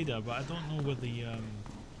get to Ada, but I don't know where the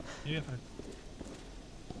maybe if I.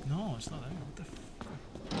 No, it's not there. What the f...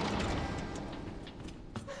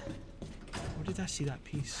 Where did I see that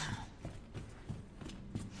piece?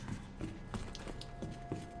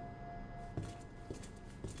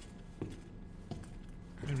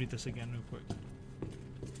 Let me read this again real quick.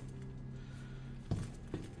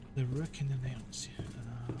 The rook in the night on the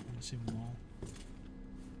same wall.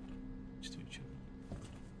 Just do each other.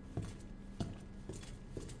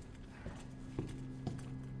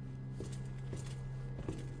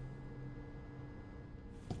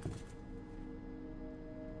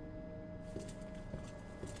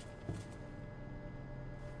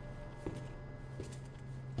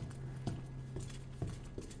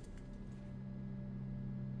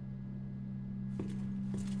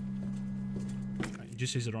 It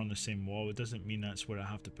just says they're on the same wall. It doesn't mean that's where I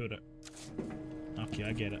have to put it. Okay,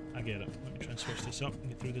 I get it. I get it. Let me try and switch this up and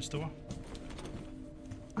get through this door.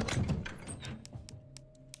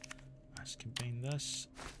 Let's combine this.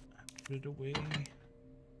 Put it away.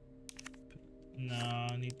 No,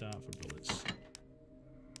 I need that for bullets.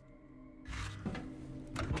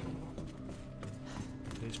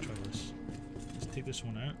 Let's try this. Let's take this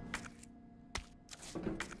one out. Put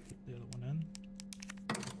the other one in.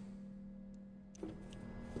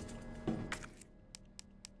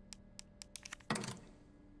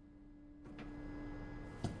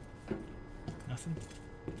 Nothing.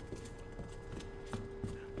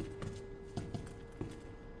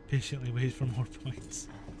 Patiently wait for more points.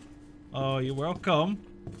 Oh, you're welcome.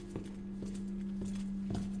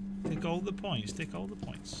 Take all the points. Take all the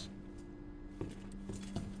points.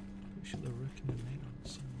 Pretty sure the rook and the knight are on the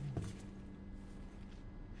same wall.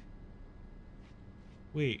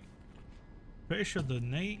 Wait. Pretty sure the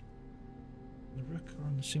knight and the rook are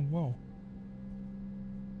on the same wall.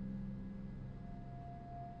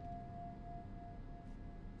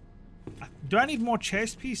 Do I need more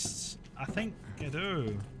chess pieces? I think I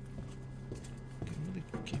do. I'm really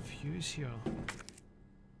confused here.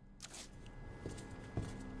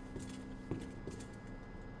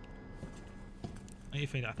 I need to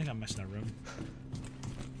find it. I think I'm missing a room.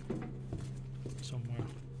 Somewhere.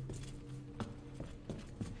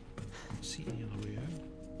 See any other way out?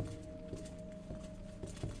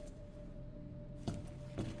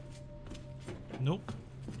 Nope.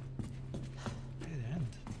 Dead end.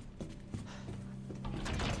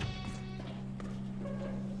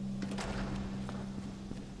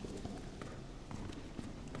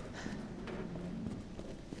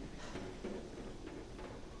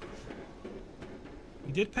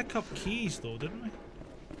 We did pick up keys though, didn't we?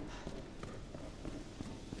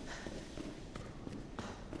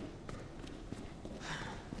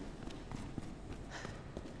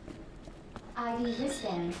 ID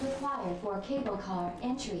wristband required for cable car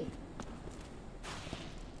entry.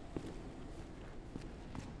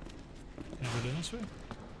 Can I go down this way?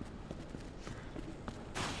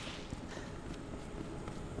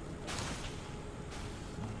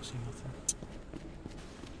 I don't see nothing.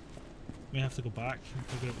 We have to go back and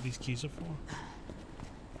figure out what these keys are for.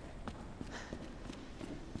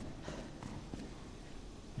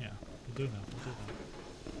 Yeah, we'll do that, we'll do that.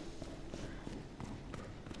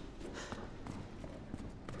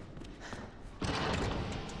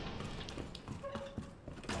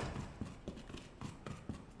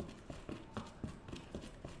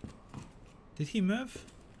 Did he move?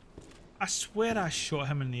 I swear I shot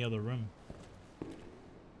him in the other room.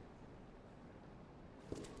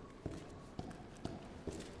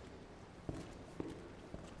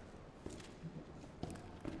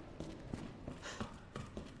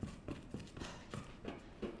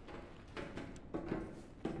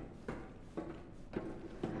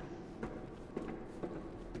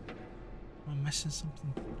 Am I missing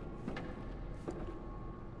something?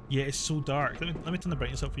 Yeah, it's so dark. Let me turn the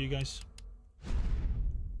brightness up for you guys.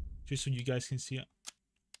 Just so you guys can see it.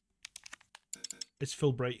 It's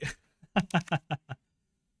full bright. Is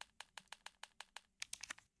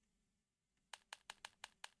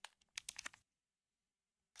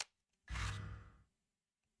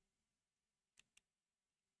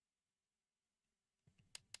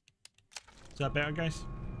that better, guys?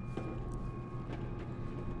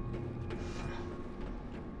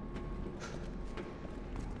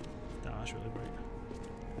 That's really bright.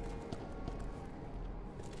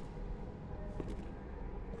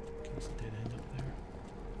 There's a dead end up there.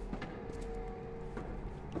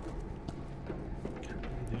 Can't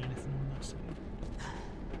really do anything on that side.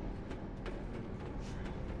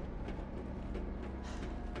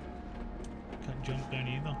 Can't jump down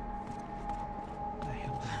either. What the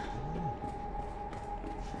hell did I do?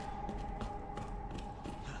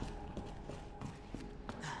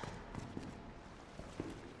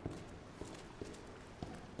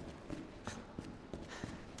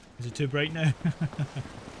 Is it too bright now?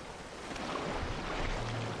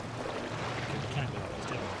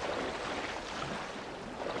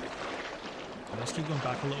 Let's keep going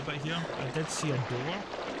back a little bit here. I did see a door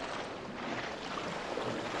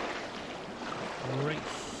right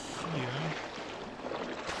here.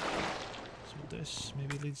 So this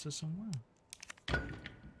maybe leads us somewhere.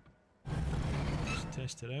 Let's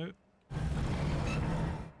test it out.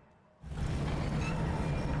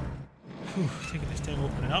 Whew, taking this time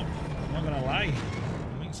opening up. I'm not gonna lie.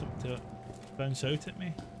 I'm waiting something to bounce out at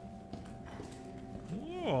me.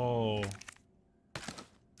 Whoa.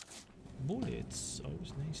 Bullets.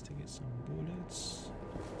 Always nice to get some bullets.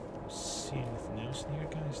 See anything else in here,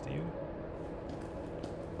 guys? Do you?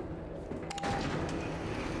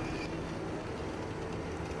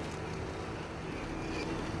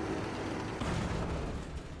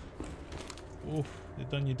 Oh, they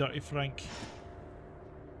done you dirty, Frank.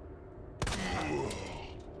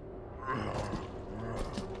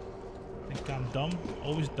 Think I'm dumb?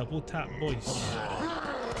 Always double tap, boys.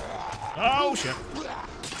 Oh shit!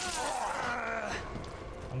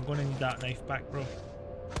 I'm gonna need that knife back, bro.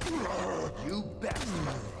 You bet.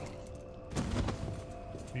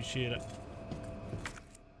 Appreciate it.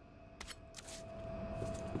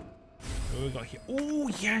 What do we got here? Oh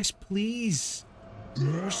yes, please!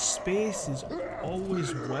 More space is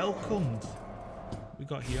always welcomed. What we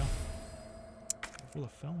got here? Full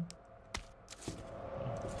of film.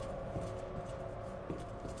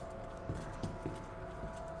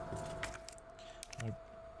 More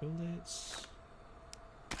bullets.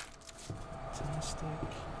 Fantastic.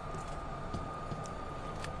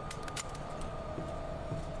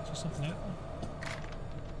 Is there something out there?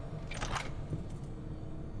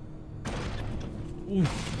 Ooh.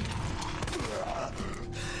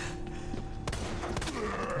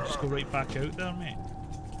 Just go right back out there, mate.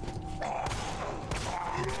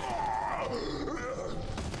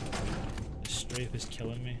 This strafe is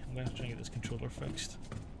killing me. I'm gonna try and get this controller fixed.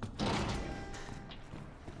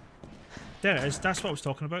 There it is. That's what I was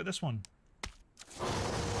talking about, this one.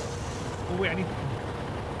 Oh wait, I need...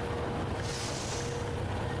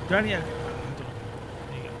 Do I need a... I don't know.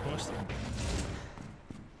 I need to get across there. I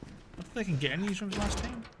don't think I can get in these rooms last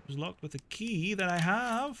time. It was locked with a key that I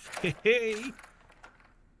have. Hey, hey.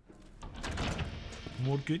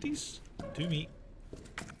 More goodies to me.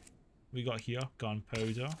 We got here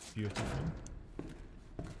gunpowder. Beautiful.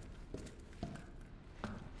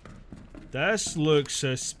 This looks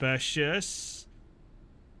suspicious.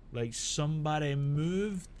 Like somebody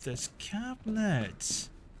moved this cabinet.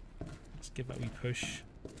 Let's give it a wee push.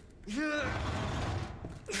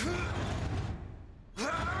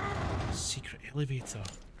 Secret elevator.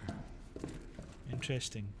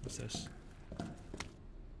 Interesting. What's this?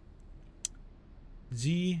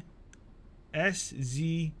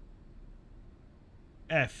 SZF.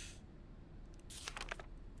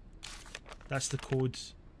 That's the code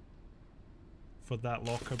for that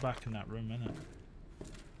locker back in that room, innit?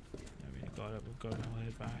 Yeah, we got it. We've got it. I'll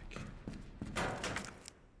head back.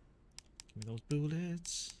 Give me those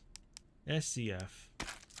bullets. SCF.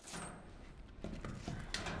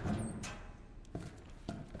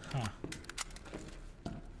 Huh.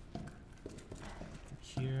 Nothing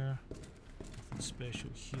here. Nothing special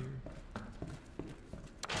here.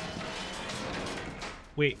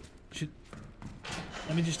 Wait,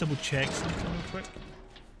 let me just double check something real quick.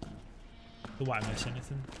 Don't want to miss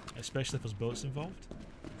anything, especially if there's bullets involved.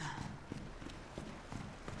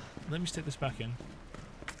 Let me stick this back in.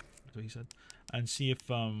 That's what he said. And see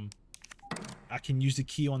if I can use the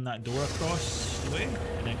key on that door across the way,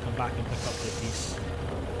 and then come back and pick up the piece.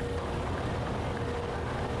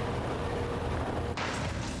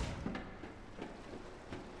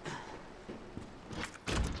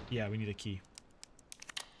 Yeah, we need a key.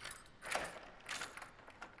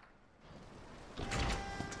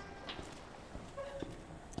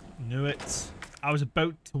 Knew it. I was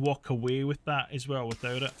about to walk away with that as well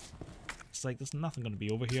without it. It's like there's nothing going to be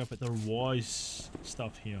over here, but there was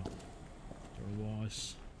stuff here. There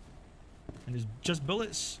was. And there's just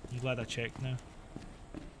bullets. I'm glad I checked now.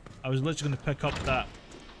 I was literally going to pick up that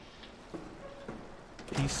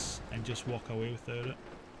piece and just walk away without it.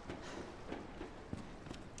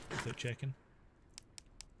 Without checking.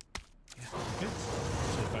 Yeah, good.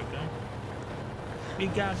 Set it back down. We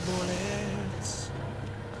got bullets.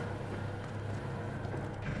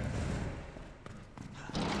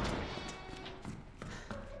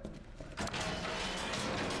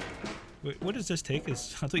 Wait, where does this take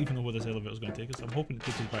us? I don't even know where this elevator is going to take us. I'm hoping it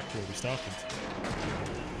takes us back to where we started.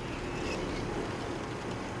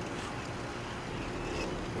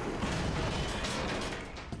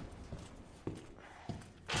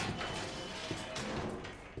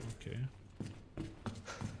 Okay. I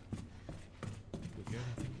think we're good.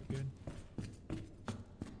 I think we're good.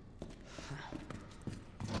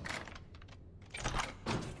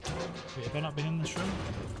 Wait, have I not been in this room?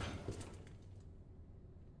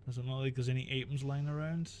 Doesn't look like there's any items lying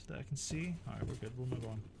around that I can see. Alright, we're good. We'll move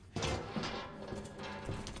on.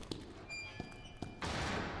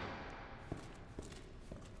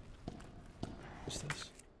 What's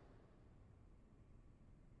this?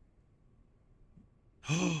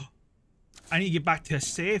 Oh! I need to get back to a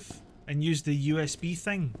safe and use the USB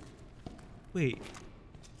thing. Wait.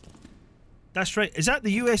 That's right. Is that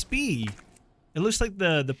the USB? It looks like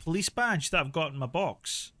the police badge that I've got in my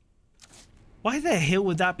box. Why the hell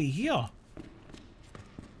would that be here?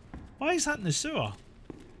 Why is that in the sewer?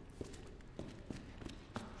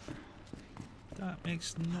 That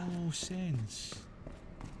makes no sense.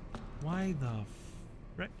 Why the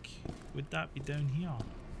frick would that be down here?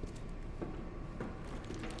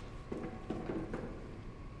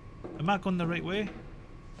 Am I going the right way?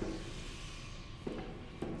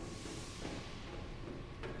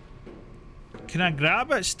 Can I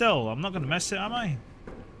grab it still? I'm not going to miss it, am I?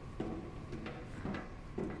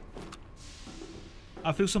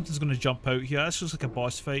 I feel something's going to jump out here. This looks like a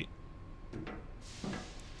boss fight.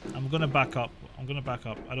 I'm going to back up. I'm going to back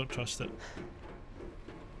up. I don't trust it.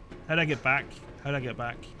 How'd I get back? How'd I get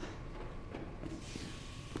back?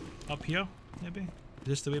 Up here, maybe? Is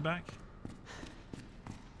this the way back?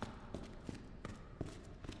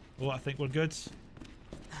 Oh, I think we're good.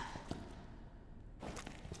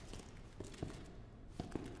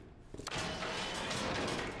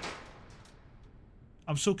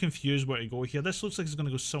 I'm so confused where to go here. This looks like it's going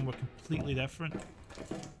to go somewhere completely different.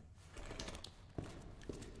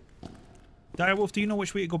 Direwolf, do you know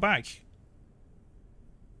which way to go back?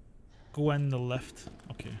 Go in the lift.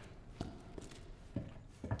 Okay.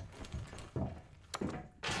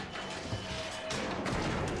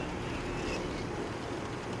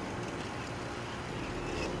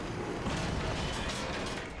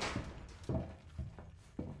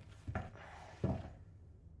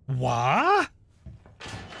 What?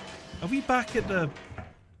 Are we back at the...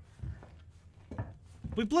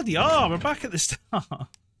 We bloody are! We're back at the start!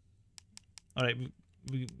 Alright,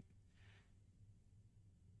 we...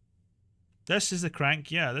 This is the crank.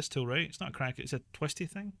 Yeah, this tool, right? It's not a crank, it's a twisty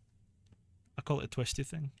thing. I call it a twisty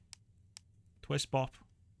thing. Twist bop.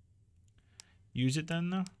 Use it then,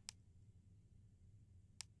 though.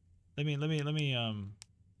 Let me,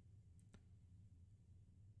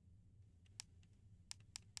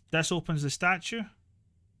 This opens the statue.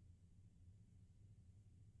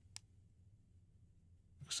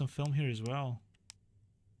 Some film here as well.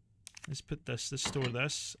 Let's put this, let's store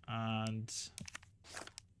this, and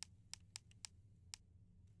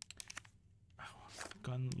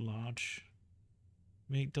gun large.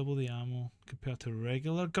 Make double the ammo compared to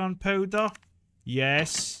regular gunpowder.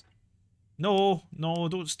 Yes. No, no,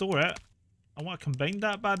 don't store it. I want to combine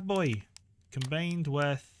that bad boy. Combined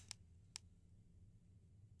with...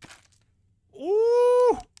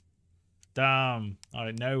 Ooh! Damn.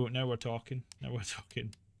 Alright, now we're talking. Now we're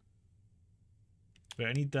talking. But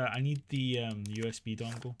I need that. I need the USB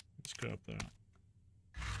dongle. Let's grab that.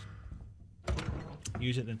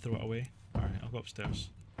 Use it, then throw it away. Alright, I'll go upstairs.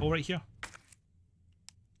 Oh, right here.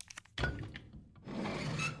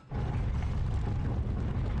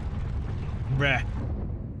 Bruh.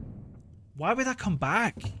 Why would I come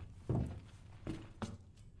back?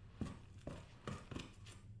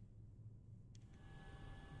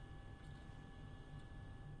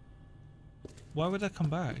 Why would I come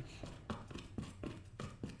back?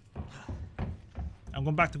 I'm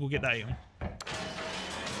going back to go get that item.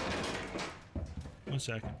 1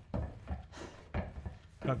 second.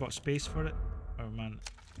 Have I got space for it? Oh man.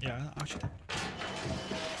 Yeah, I should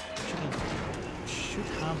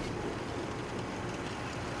have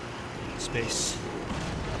space.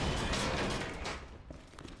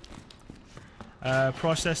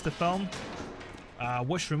 Process the film.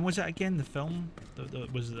 Which room was it again? The film?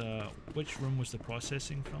 Which room was the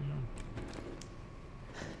processing film room?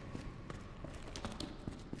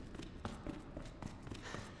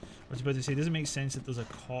 I was about to say, does it make sense that there's a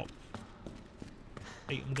cop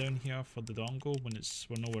item down here for the dongle when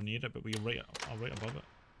we're nowhere near it, but we're right above it?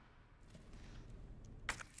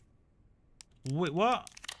 Wait, what?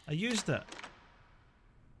 I used it.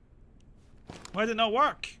 Why did it not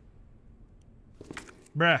work?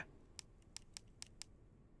 Bruh.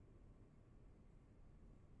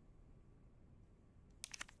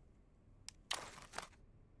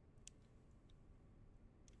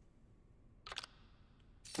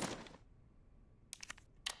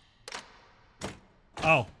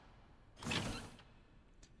 Oh.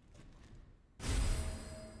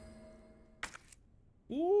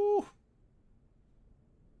 Ooh.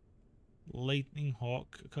 Lightning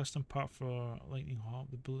Hawk. A custom part for Lightning Hawk.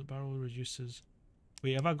 The bullet barrel reduces...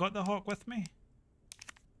 Wait, have I got the Hawk with me?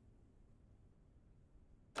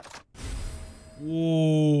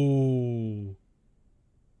 Whoa.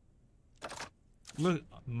 Look,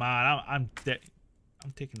 man, I'm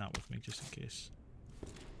taking that with me just in case.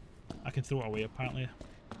 I can throw it away apparently.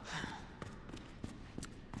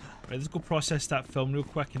 Right, let's go process that film real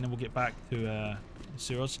quick and then we'll get back to the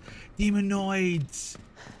sewers. Demonoids!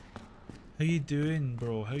 How you doing,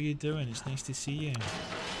 bro? How you doing? It's nice to see you.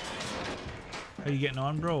 How you getting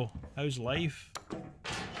on, bro? How's life? Are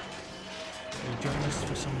you joining us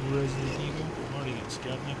for some Resident Evil? I'm already getting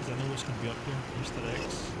scared now because I know what's going to be up here. Mr.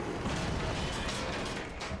 X.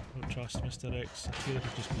 Don't trust Mr. X. I feel like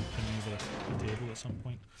he's just going to pin me over the table at some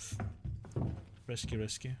point. Risky,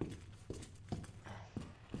 risky.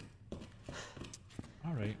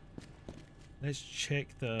 Alright. Let's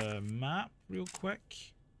check the map real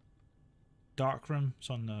quick. Dark room. It's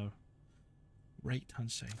on the right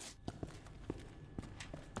hand side.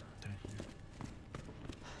 Down here.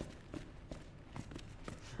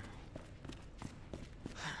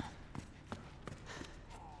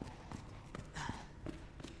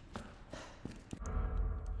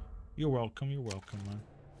 You're welcome, man.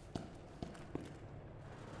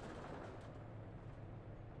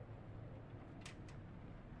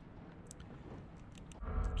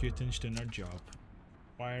 Putin's doing their job.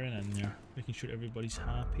 Wiring in there, making sure everybody's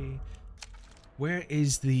happy. Where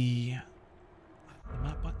is the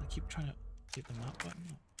map button? I keep trying to get the map button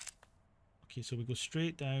up. Okay, so we go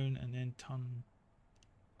straight down and then turn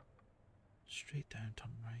straight down,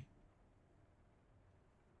 turn right.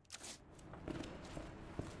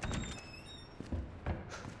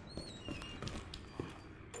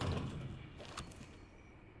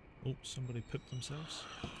 Oh, somebody pooped themselves.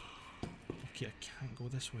 Okay, I can't go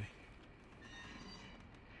this way.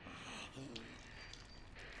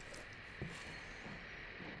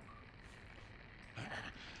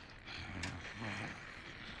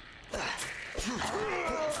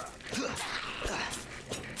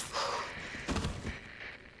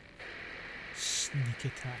 Sneak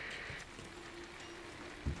attack.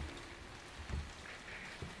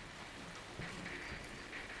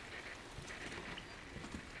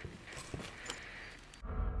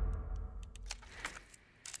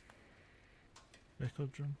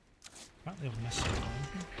 Record room. Apparently I've missed something.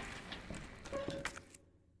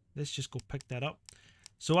 Let's just go pick that up.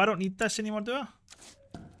 So I don't need this anymore, do I?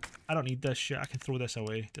 I don't need this shit. I can throw this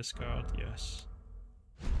away. Discard, yes.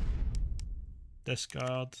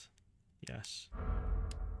 Discard, yes.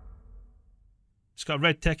 It's got a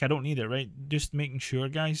red tick. I don't need it, right? Just making sure,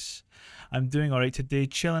 guys. I'm doing alright today.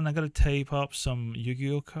 Chilling. I gotta type up some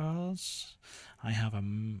Yu-Gi-Oh cards. I have a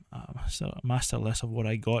master list of what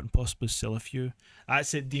I got and possibly sell a few.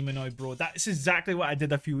 That's it, Demonoid bro. That's exactly what I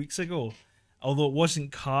did a few weeks ago. Although it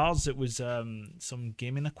wasn't cars, it was some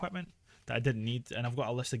gaming equipment that I didn't need. And I've got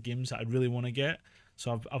a list of games that I really want to get.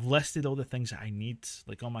 So I've listed all the things that I need,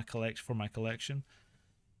 like on my for my collection.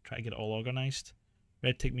 Try to get it all organized.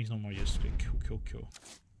 Red tape means no more use. Cool.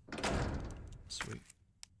 Sweet.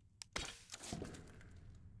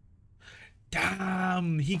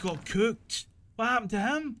 Damn, he got cooked. What happened to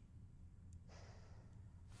him?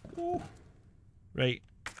 Ooh. Right.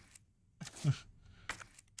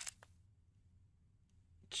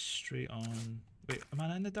 Straight on. Wait, am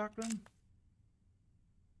I in the dark room?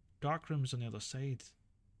 Dark room's on the other side.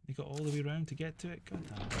 You got all the way around to get to it? God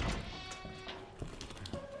damn.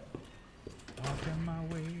 Walking my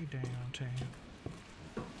way downtown.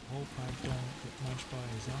 Hope I don't get much by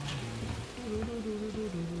a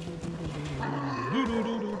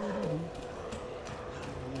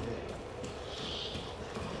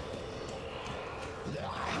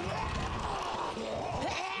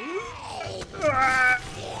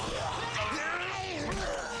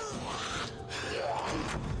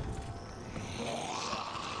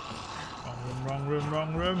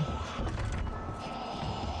Wrong room.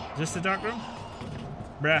 Is this the dark room?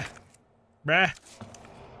 Bruh.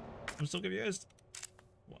 I'm still confused.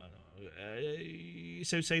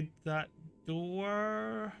 It's outside that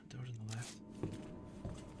door. Door on the left.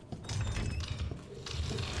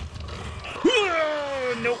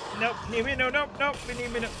 Nope. Need me, nope. We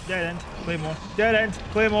need me, no. Dead end. Claymore. Dead end.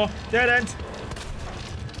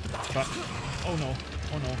 Fuck. Oh no.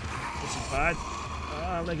 This is bad.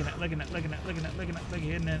 Legging it. Legging it. Let me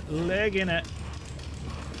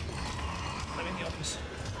in the office.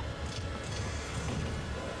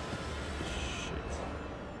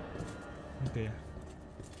 Okay.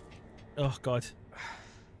 Oh god.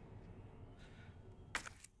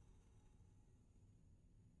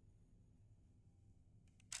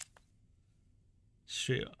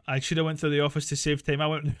 Straight. I should have went through the office to save time. I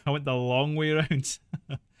went the long way around.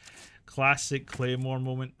 Classic Claymore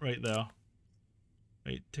moment right there.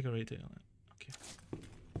 Right, take a right down. Okay.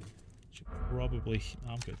 Should probably.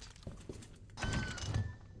 I'm good.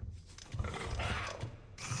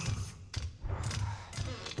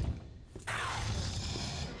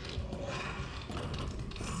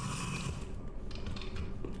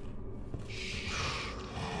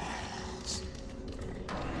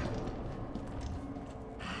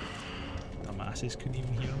 Dumbasses couldn't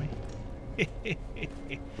even hear me.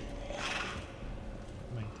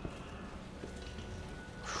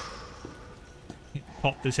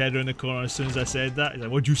 Popped his head around the corner as soon as I said that. He's like,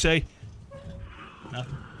 "What'd you say?"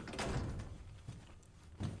 Nothing.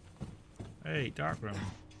 Hey, dark room.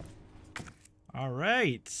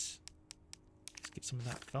 Alright. Let's get some of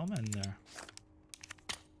that film in there.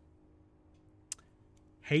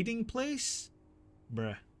 Hiding place?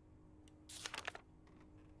 Bruh.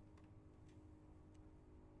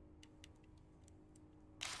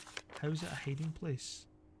 How's it a hiding place?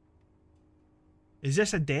 Is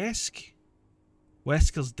this a desk?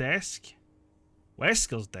 Wesker's desk?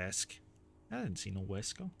 Wesker's desk? I didn't see no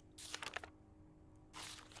Wesker.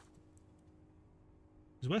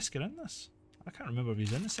 Is Wesker in this? I can't remember if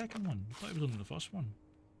he's in the second one. I thought he was in the first one.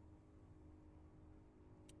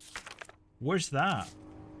 Where's that?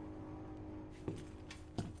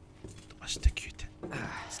 Prosecuted.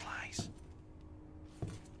 Slice.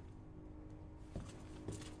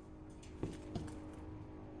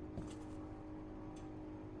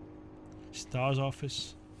 Star's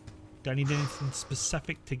office. Do I need anything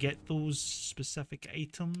specific to get those specific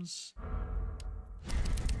items?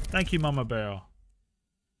 Thank you, Mama Bear.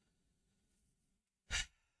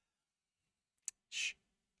 Shh.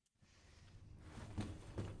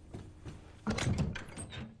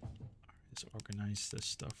 Let's organize this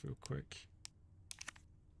stuff real quick.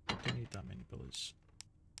 Don't need that many bullets.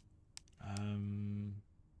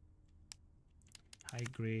 High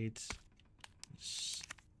grade. Let's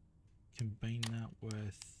combine that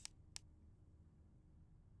with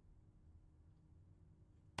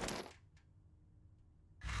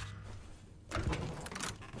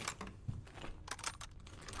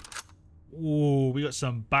whoa, we got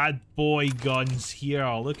some bad boy guns here.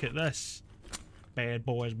 Look at this. Bad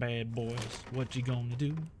boys, what you gonna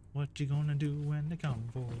do? What you gonna do when they come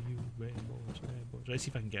for you? Bad boys. Let's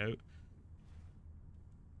see if I can get out.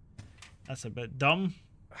 That's a bit dumb.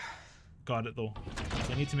 Got it though.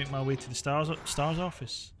 So I need to make my way to the Star's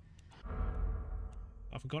office.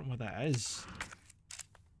 I've forgotten where that is.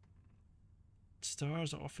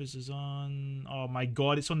 Star's office is on... Oh my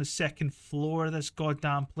god, it's on the second floor of this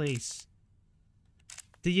goddamn place.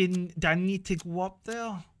 Do I need to go up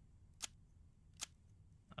there?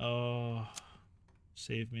 Oh,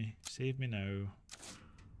 save me now.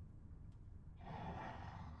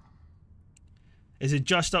 Is it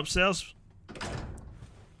just upstairs?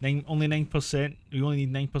 Only 9%. We only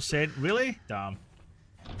need 9%. Really? Damn.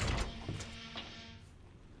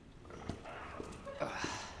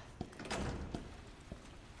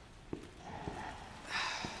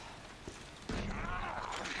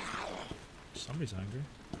 Somebody's angry.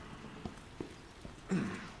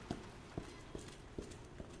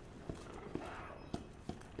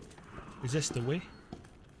 Is this the way?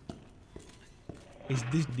 Is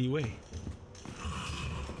this the way?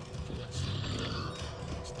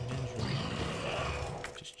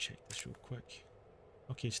 Just check this real quick.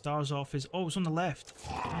 Okay, Star's office. Oh, it's on the left.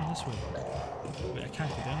 Oh, this way. Wait, I can't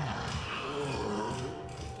go down there.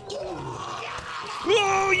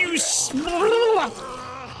 Oh, you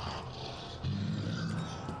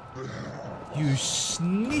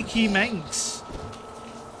sneaky minx!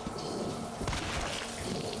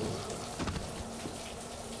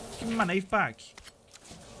 Give me my knife back.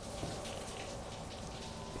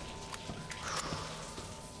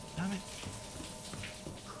 Damn it.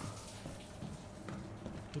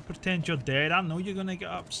 Don't pretend you're dead. I know you're gonna get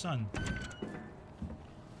up, son.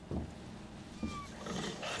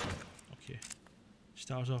 Okay.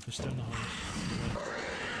 Star's office down the hall.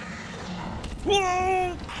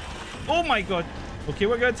 Whoa! Oh my god. Okay,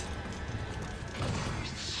 we're good.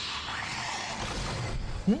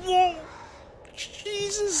 Whoa!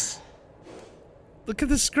 Jesus! Look at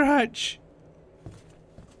the scratch.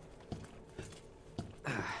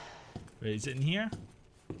 Wait, is it in here?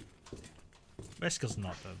 Wesker's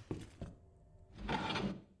not though.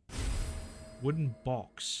 Wooden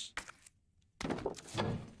box.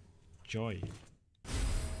 Joy.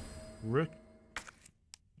 Rook.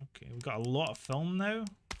 Okay, we've got a lot of film now.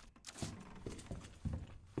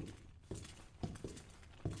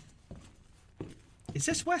 Is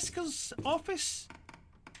this Wesker's office?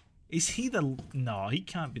 Is he the... No, he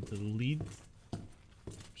can't be the lead.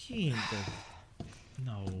 He ain't the...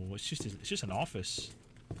 No, it's just an office.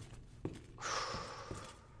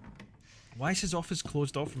 Why is his office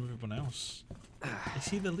closed off from everyone else? Is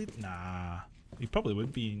he the lead? Nah. He probably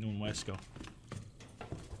would be, knowing Wesker.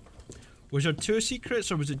 Was there 2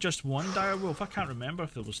 secrets or was it just one dire wolf? I can't remember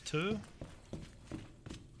if there was 2.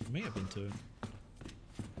 It may have been 2.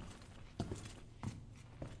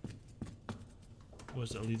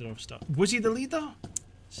 Was the leader of stuff? Was he the leader?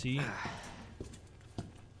 See?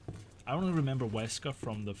 I only remember Wesker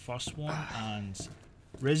from the first one and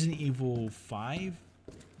Resident Evil 5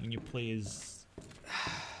 when you play as...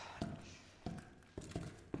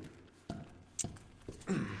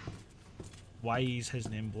 Why is his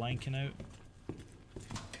name blanking out?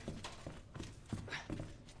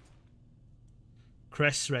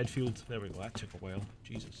 Chris Redfield. There we go. That took a while.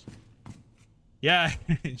 Jesus. Yeah,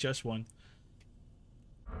 just one.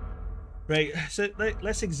 Right, so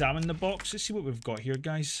let's examine the box. Let's see what we've got here,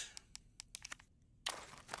 guys.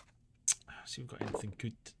 See if we've got anything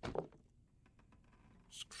good.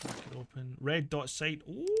 Let's crack it open. Red dot sight.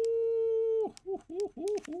 Ooh.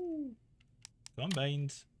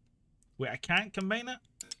 Combined. Wait, I can't combine it?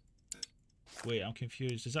 Wait, I'm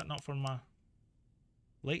confused. Is that not for my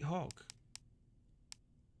Light Hawk?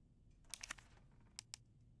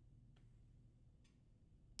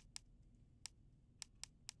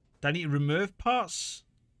 Do I need to remove parts?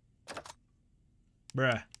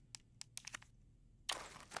 Bruh.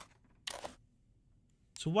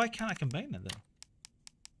 So why can't I combine it then?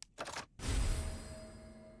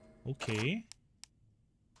 Okay.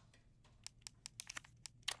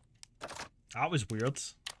 That was weird.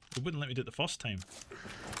 It wouldn't let me do it the first time.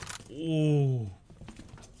 Oh.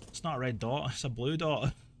 It's not a red dot, it's a blue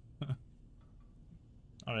dot.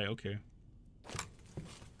 Alright, okay.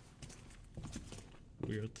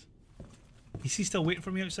 Weird. Is he still waiting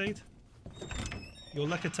for me outside? Yo,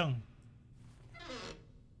 lick a tongue.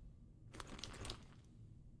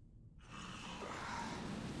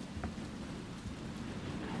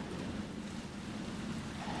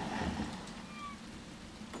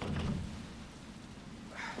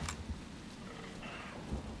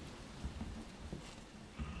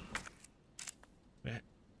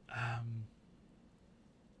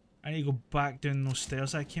 I need to go back down those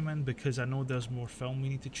stairs I came in because I know there's more film we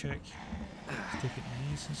need to check. Let's take it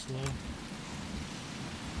nice and slow.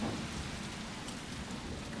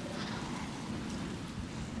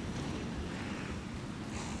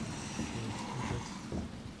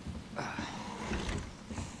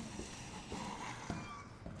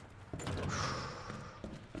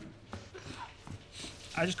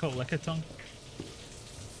 I just call it lick a tongue.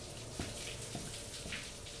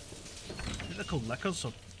 called liquors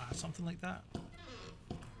or something like that.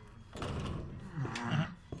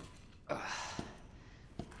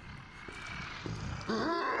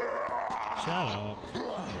 Shut up.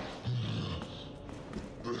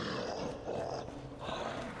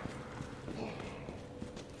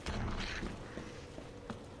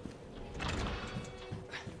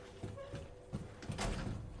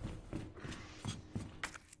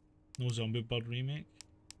 No zombie bird remake.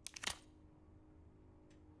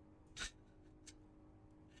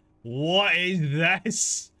 What is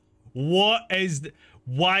this? What is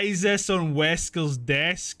why is this on Wesker's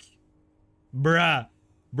desk? Bruh.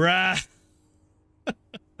 Bruh.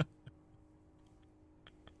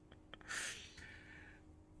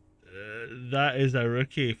 That is a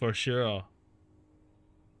rookie for sure.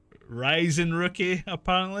 Rising rookie,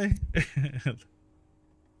 apparently.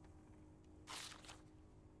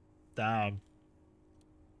 Damn.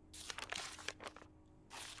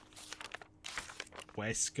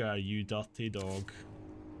 Wesker, you dirty dog.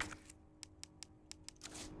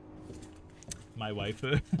 My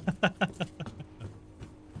waifu.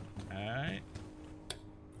 Alright.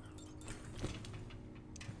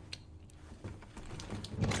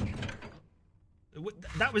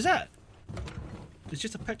 That was it? It's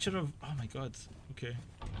just a picture of... Oh my god. Okay.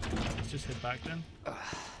 Let's just head back then.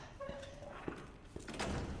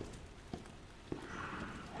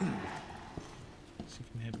 See if we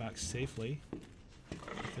can head back safely.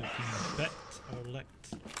 Without being bit or licked.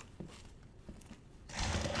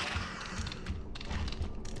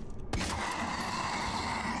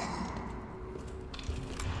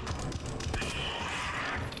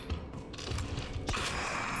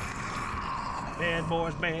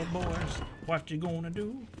 Bad boys, what you gonna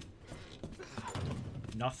do?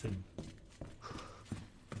 Nothing.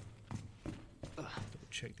 Double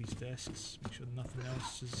check these desks, make sure nothing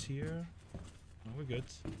else is here. No, we're good.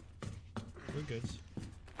 We're good.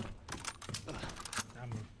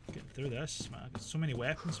 Damn, we're getting through this, man. I've got so many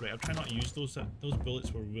weapons, right? I'll try not to use those. Those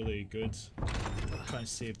bullets were really good. I'll try and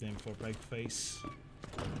save them for big face.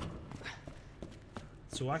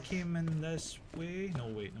 So I came in this way? No,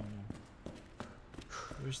 wait, no.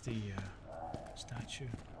 Where's the statue?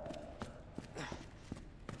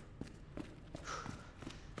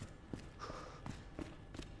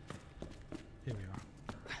 There we are.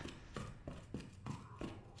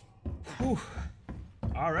 Whew.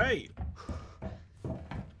 All right. Let's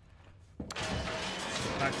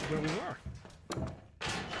get back to where we were.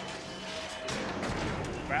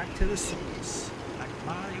 Back to the source, like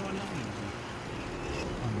Mario and Luigi.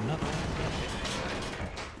 Another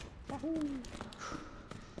Wahoo!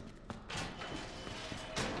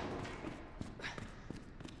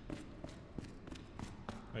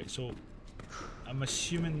 Right, so I'm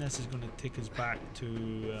assuming this is going to take us back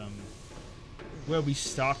to where we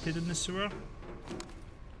started in the sewer.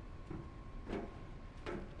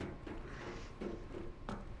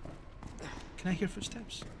 Can I hear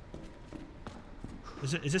footsteps?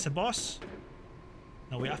 Is this a boss?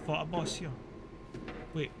 No, wait, I fought a boss here.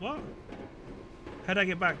 Wait, what? How'd I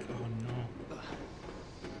get back? Oh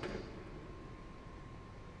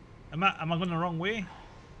no. Am I going the wrong way?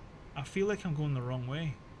 I feel like I'm going the wrong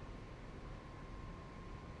way.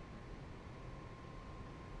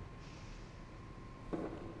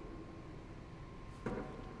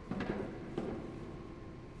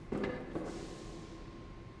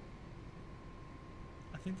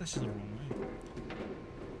 I think this is the wrong way.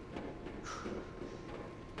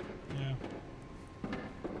 Yeah.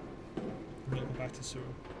 I'm gonna go back to sewer.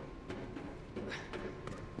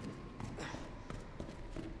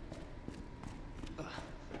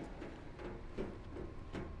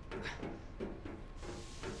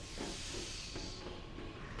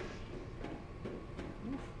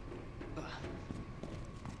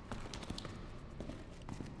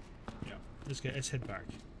 Let's head back.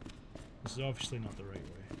 This is obviously not the right way.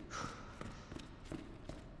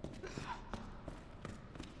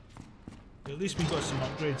 But at least we got some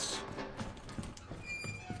upgrades.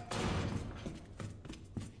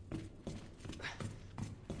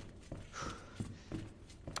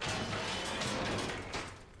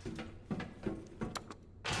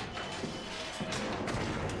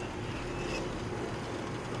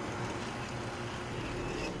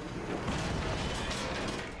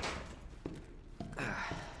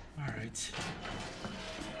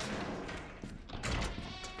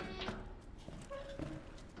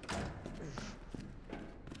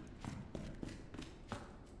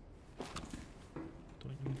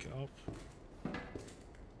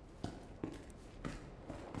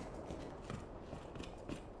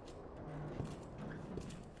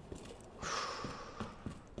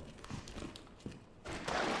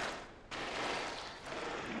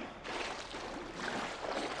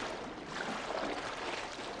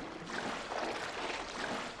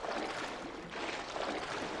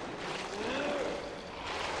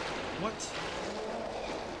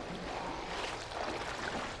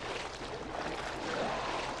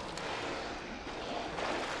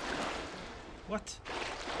 What?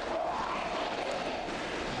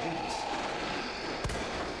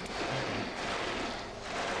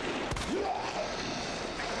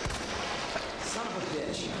 Son of a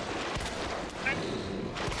bitch.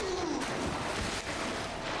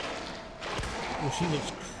 Oh, she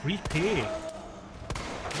looks creepy. Oh,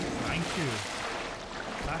 thank you.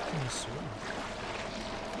 Back in the sewer.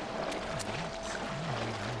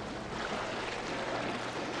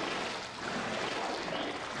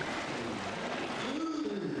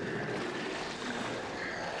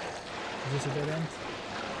 Is this a dead end?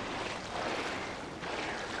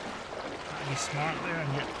 Be smart there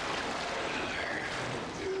and get.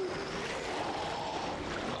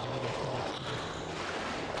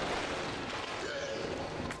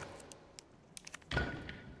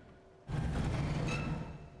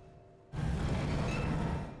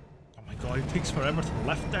 Oh my god, it takes forever to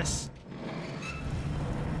lift this.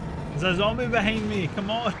 There's a zombie behind me, come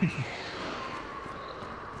on!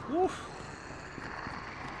 Oof.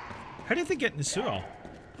 How did they get in the sewer?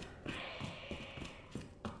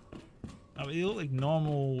 I mean, they look like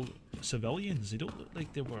normal civilians. They don't look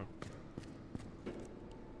like they were.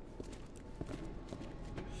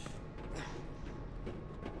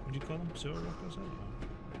 What do you call them? Sewer workers?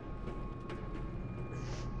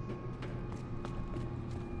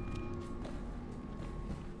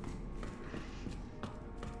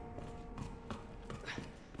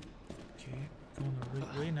 Okay, going the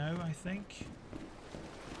right way now, I think.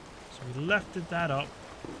 So we lifted that up.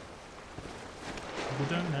 We'll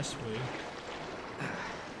go down this way.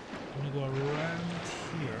 I'm gonna go around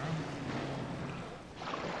here.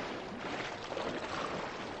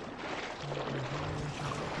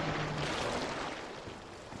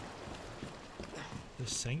 The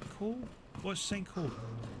sinkhole? What's sinkhole?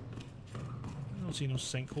 I don't see no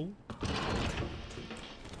sinkhole.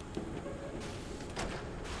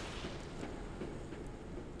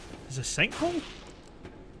 Is a sinkhole?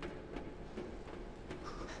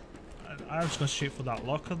 I was going straight for that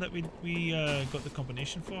locker that we got the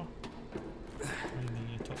combination for. In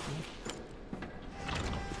the top floor.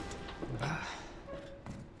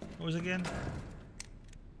 What was it again?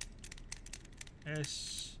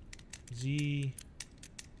 S Z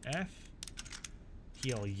F.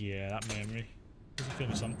 Hell yeah, that memory. Doesn't fail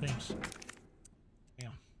me sometimes.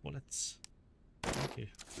 Damn, bullets. Okay.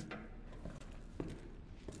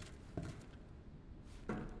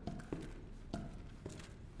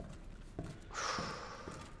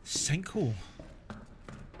 Sinkhole.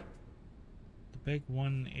 The big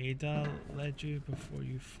one Ada led you before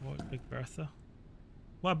you fought Big Bertha.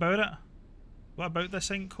 What about it? What about the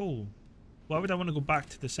sinkhole? Why would I want to go back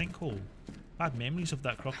to the sinkhole? Bad memories of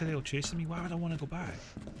that crocodile chasing me. Why would I want to go back?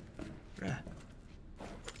 Bruh.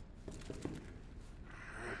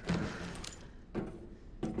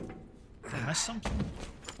 Did I miss something?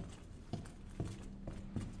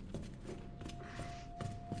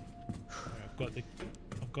 Right,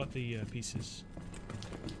 I've got the pieces.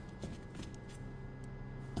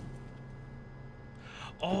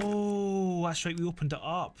 Oh, that's right. We opened it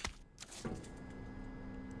up.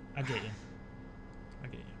 I get you. I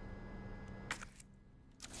get you.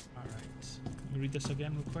 All right. Let me read this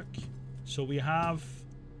again real quick. So we have.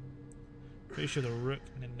 Pretty sure the rook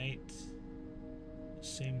and the knight.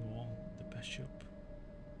 Same wall. The bishop.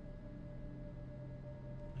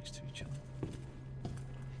 Next to each other.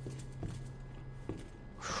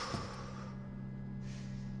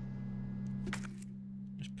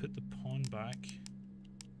 Put the pawn back.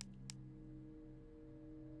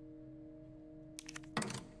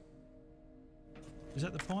 Is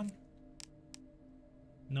that the pawn?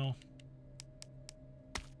 No.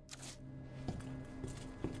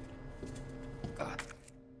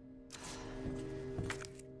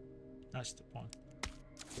 That's the pawn.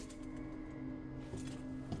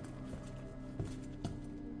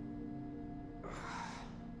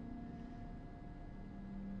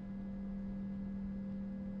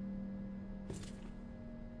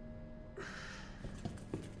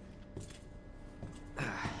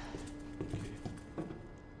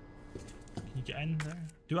 Get in there.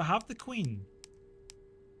 Do I have the queen?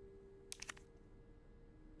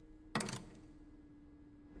 I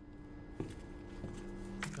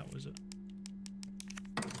think that was it.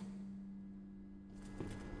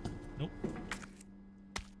 Nope.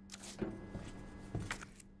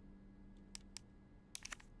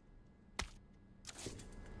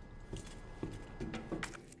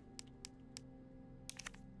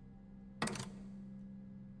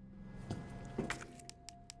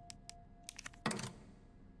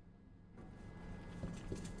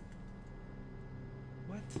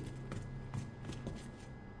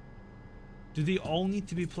 Do they all need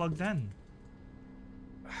to be plugged in?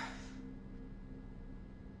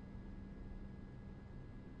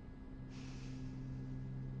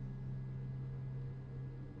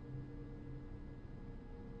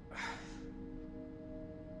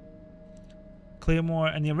 Claymore,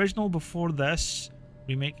 in the original before this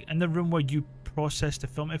remake, in the room where you process the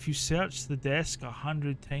film, if you search the desk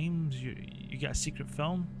 100 times, you get a secret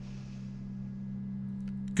film.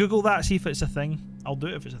 Google that, see if it's a thing. I'll do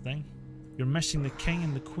it if it's a thing. You're missing the king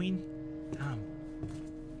and the queen. Damn.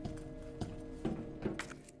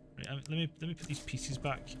 Right, let me put these pieces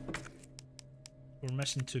back. We're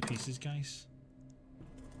missing 2 pieces, guys.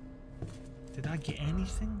 Did I get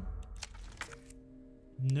anything?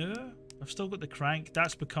 No. I've still got the crank.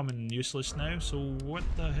 That's becoming useless now. So what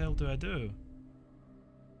the hell do I do?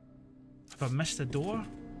 Have I missed a door?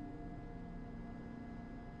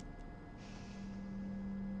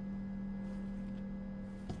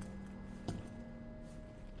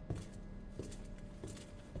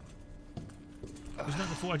 Wasn't that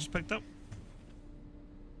the phone I just picked up?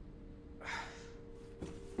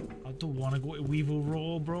 I don't want to go to Weevil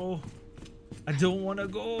Row, bro. I don't want to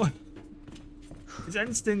go. It's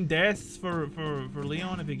instant death for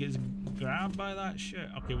Leon if he gets grabbed by that shit.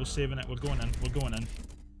 Okay, we're saving it. We're going in. We're going in.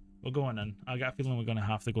 We're going in. I got a feeling we're going to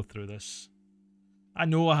have to go through this. I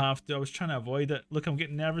know I have to. I was trying to avoid it. Look, I'm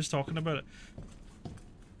getting nervous talking about it.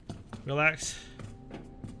 Relax.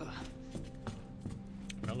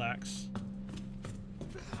 Relax.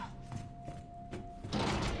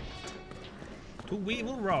 To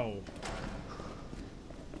Weevil Row.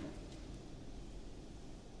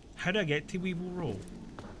 How do I get to Weevil Row?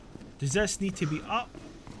 Does this need to be up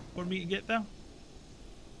for me to get there?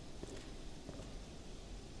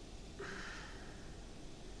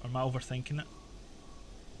 Or am I overthinking it?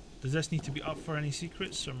 Does this need to be up for any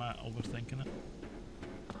secrets, or am I overthinking it?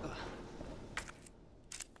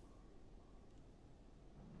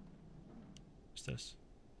 What's this?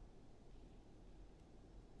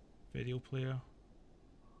 Video player.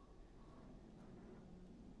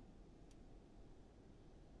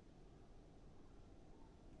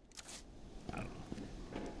 I don't know.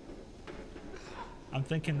 I'm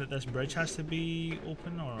thinking that this bridge has to be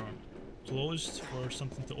open or closed for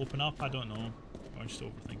something to open up. I don't know. I'm just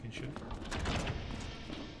overthinking shit.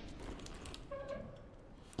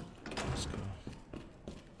 Let's go.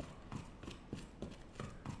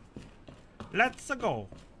 Let's go.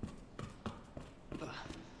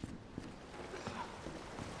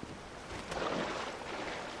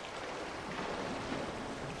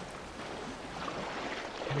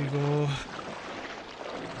 Here we go.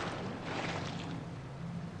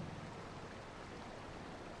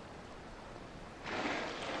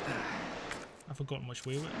 I've forgotten which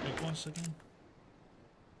way it was again.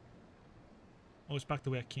 Oh, it's back the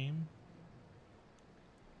way I came.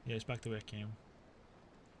 Yeah, it's back the way I came.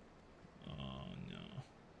 Oh no.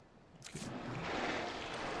 Okay.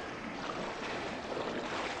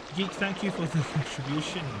 Geek, thank you for the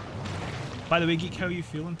contribution. By the way, Geek, how are you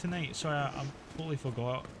feeling tonight? Sorry, I totally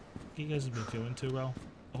forgot. Geek hasn't been feeling too well.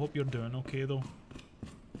 I hope you're doing okay though.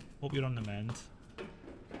 Hope you're on the mend.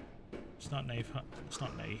 It's not nice. It's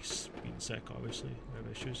not nice being sick, obviously. We have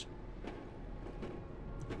issues.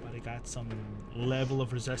 But I got some level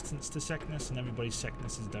of resistance to sickness, and everybody's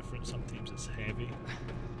sickness is different. Sometimes it's heavy,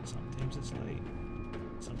 sometimes it's light,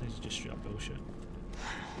 sometimes it's just straight up bullshit.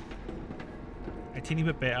 A teeny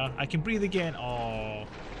bit better. I can breathe again. Oh,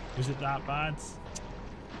 was it that bad?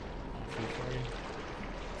 Oh, I feel for you.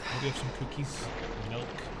 Maybe have some cookies, milk.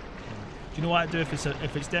 Do you know what I do if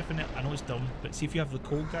it's definite? I know it's dumb, but see if you have the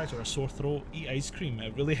cold, guys, or a sore throat, eat ice cream.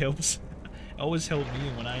 It really helps. It always helps me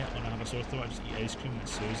when I have a sore throat. I just eat ice cream and it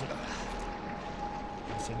soothes it.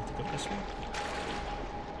 Guess I need to go this way.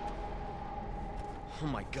 Oh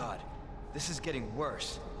my god, this is getting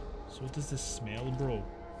worse. So what does this smell, bro? I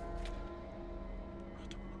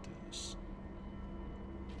don't want to do this.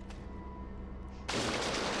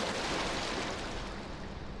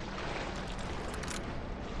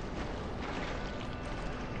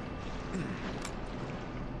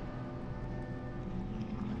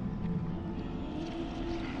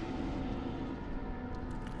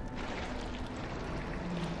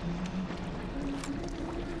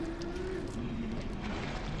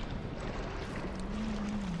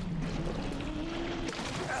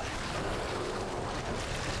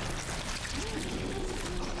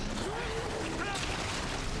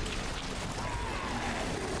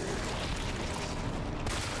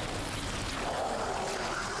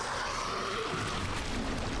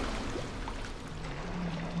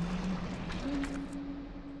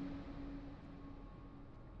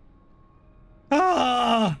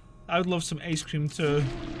 I would love some ice cream too.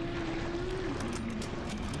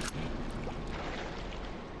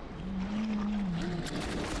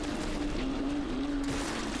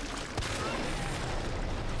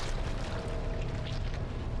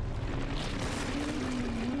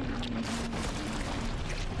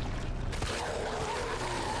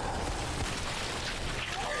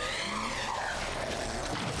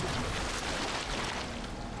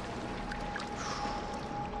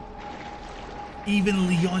 Even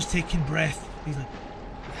Leon's taking breath. He's like...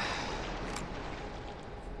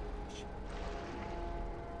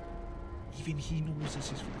 Even he knows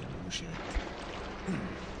this is fucking bullshit.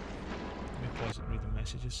 Let me pause it and read the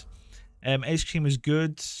messages. Ice cream is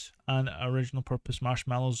good, and original purpose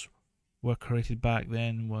marshmallows were created back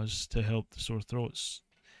then was to help the sore throats.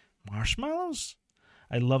 Marshmallows?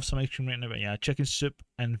 I love some ice cream right now, but yeah, chicken soup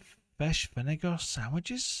and fish vinegar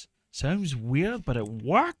sandwiches? Sounds weird, but it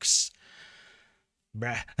works.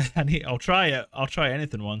 Bruh. I'll try it. I'll try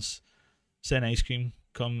anything once. Send ice cream.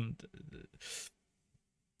 Come.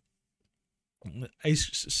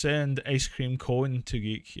 Send ice cream cone to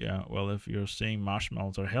Geek. Yeah, well, if you're saying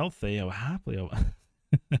marshmallows are healthy, I'll happily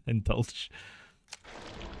indulge.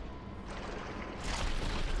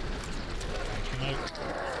 Come out.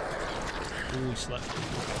 Holy slip.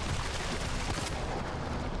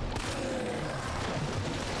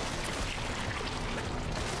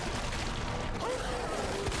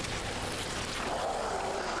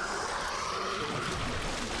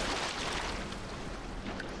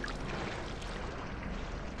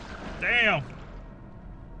 Damn!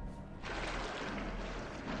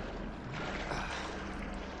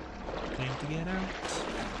 Time to get out.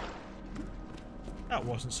 That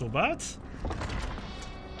wasn't so bad.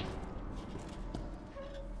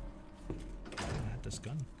 I had this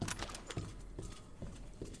gun.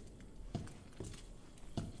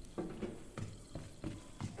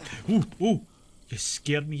 Ooh, ooh! You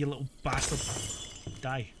scared me, you little bastard.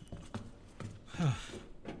 Die.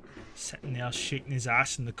 Sitting there shaking his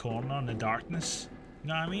ass in the corner in the darkness. You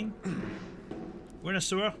know what I mean? We're in a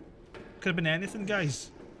sewer. Could have been anything,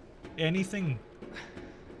 guys. Anything.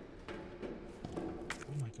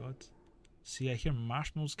 Oh my god. See, I hear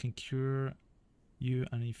marshmallows can cure you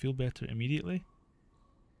and you feel better immediately.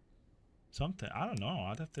 Something. I don't know.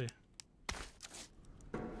 I'd have to...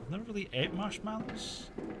 I've never really ate marshmallows.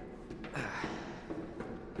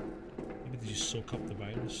 Maybe they just soak up the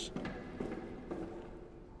virus.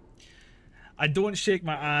 I don't shake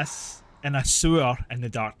my ass in a sewer in the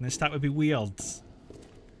darkness. That would be weird.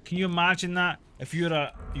 Can you imagine that? If you're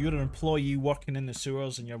an employee working in the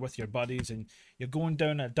sewers and you're with your buddies and you're going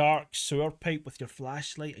down a dark sewer pipe with your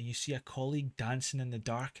flashlight and you see a colleague dancing in the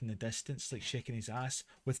dark in the distance, like shaking his ass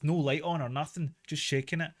with no light on or nothing, just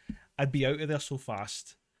shaking it. I'd be out of there so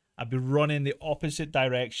fast. I'd be running the opposite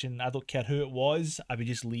direction. I don't care who it was. I'd be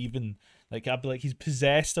just leaving. Like I'd be like he's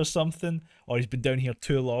possessed or something, or he's been down here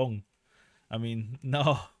too long. I mean,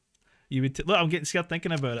 no. You would look, I'm getting scared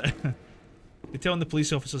thinking about it. You're telling the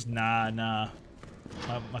police officers, nah. My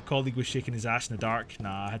colleague was shaking his ass in the dark.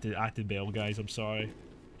 Nah, I had to bail, guys. I'm sorry.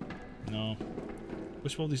 No.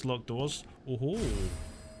 What's all these locked doors? Oh ho.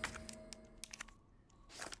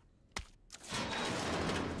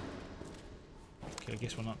 Okay, I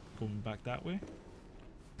guess we're not going back that way.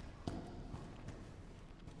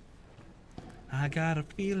 I got a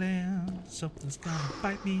feeling something's gonna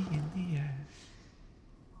bite me in the ass.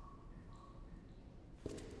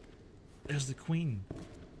 There's the queen.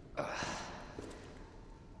 How'd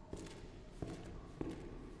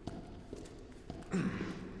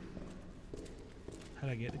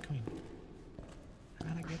I get the queen?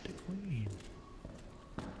 How'd I get the queen?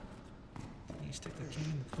 Can you stick the king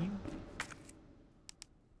in the queen?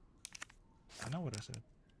 I know what I said.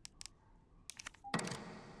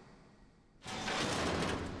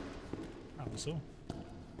 So.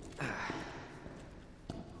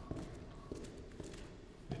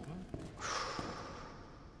 Wait, what?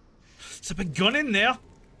 There's a big gun in there!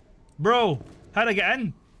 Bro, how'd I get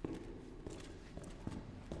in?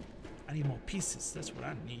 I need more pieces, that's what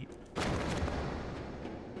I need.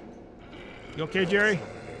 You okay, Jerry?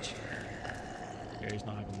 Jerry's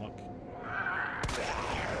not having luck.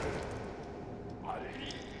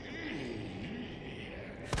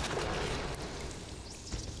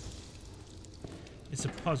 It's a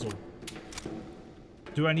puzzle.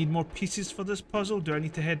 Do I need more pieces for this puzzle? Do I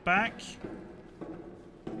need to head back?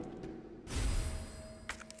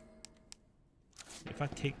 If I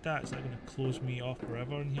take that, is that going to close me off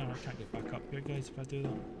forever in here? I can't get back up here, guys, if I do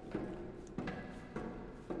that.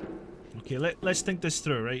 Okay, let's think this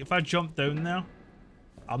through, right? If I jump down there,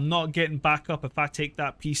 I'm not getting back up if I take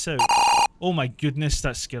that piece out. Oh my goodness,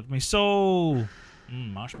 that scared me so...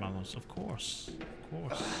 marshmallows, of course. Of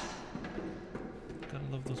course. Gotta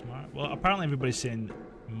love those well, apparently everybody's saying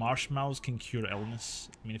marshmallows can cure illness.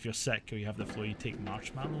 I mean, if you're sick or you have the flu, you take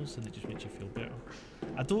marshmallows and it just makes you feel better.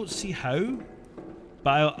 I don't see how,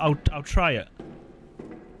 but I'll try it.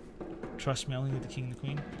 Trust me, I only need the king and the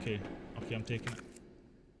queen. Okay, I'm taking it.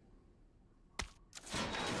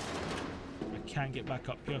 I can't get back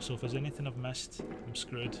up here, so if there's anything I've missed, I'm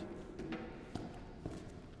screwed.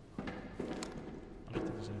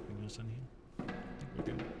 else in here? I think we're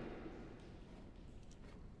good.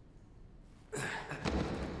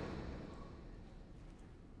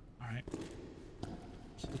 Alright.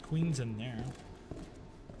 So the queen's in there.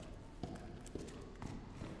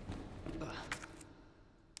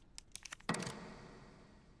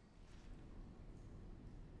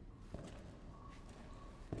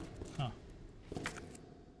 Huh.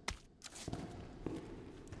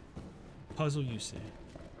 Puzzle, you say?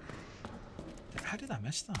 How did I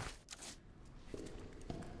miss that?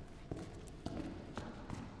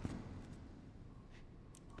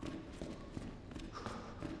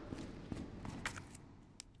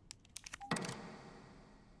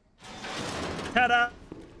 Ta-da!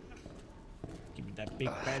 Give me that big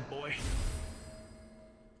bad boy.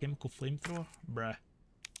 Chemical flamethrower? Bruh.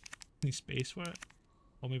 Need space for it?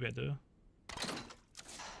 Or maybe I do.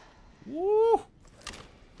 Woo!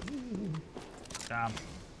 Damn.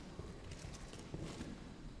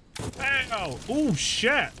 Ow! Oh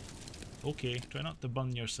shit! Okay, try not to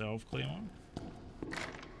burn yourself, Claymore.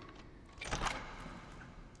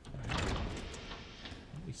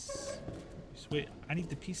 Wait, I need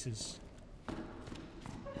the pieces.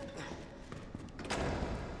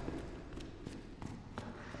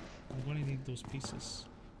 I'm gonna need those pieces.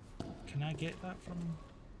 Can I get that from...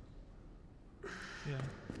 Yeah.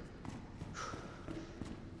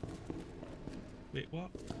 Wait,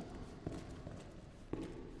 what?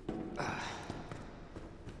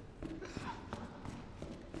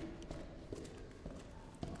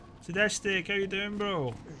 Sadistic, how you doing,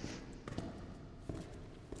 bro?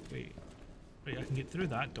 Wait. Wait, I can get through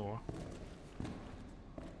that door.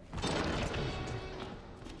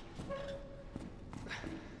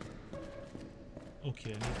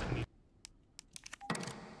 Okay, I need...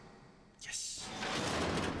 Yes!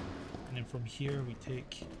 And then from here we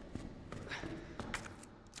take...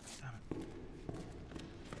 Damn it.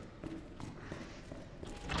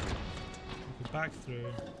 We go back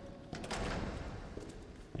through.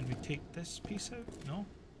 And we take this piece out? No?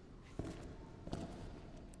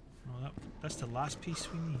 No, that's the last piece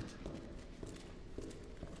we need.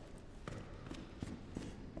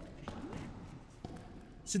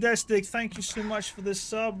 Sadistic, thank you so much for the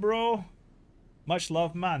sub, bro. Much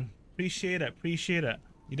love, man. Appreciate it, appreciate it.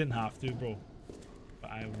 You didn't have to, bro.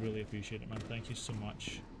 But I really appreciate it, man. Thank you so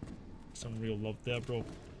much. Some real love there, bro.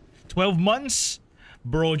 12 months?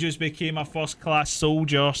 Bro just became a first-class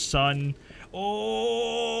soldier, son.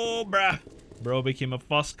 Oh, bruh. Bro became a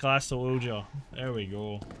first-class soldier. There we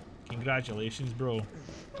go. Congratulations, bro.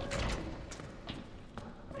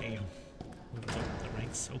 Damn. Moved up the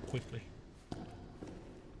ranks so quickly.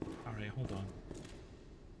 Alright, hold on.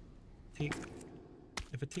 Take...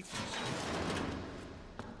 If I take this...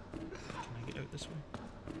 Can I get out this way?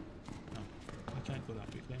 No. I can't go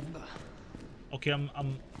that way, Clayman. Okay,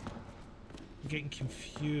 I'm getting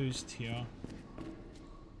confused here.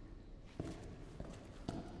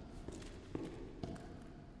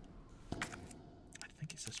 I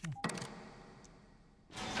think it's this one.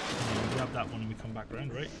 And we grab that one and we come back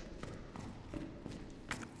around, right?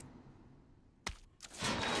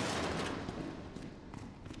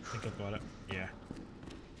 I think I've got it. Yeah.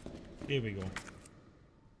 Here we go.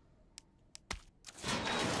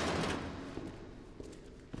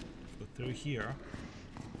 Go through here.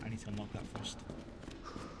 I need to unlock that first.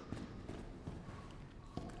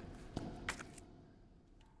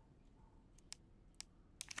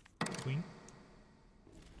 Queen.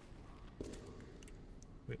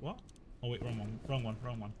 Wait, what? Oh wait, wrong one. Wrong one,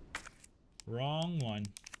 wrong one. Wrong one.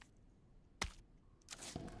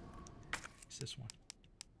 It's this one.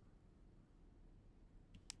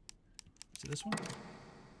 Is it this one?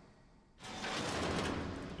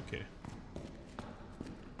 Okay.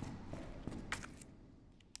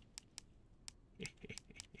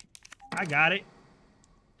 I got it.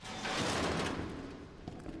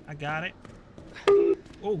 I got it.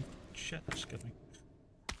 Oh, shit, that scared me.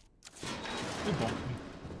 Who bonked me?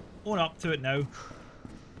 Own up to it now.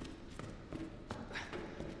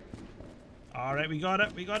 Alright, we got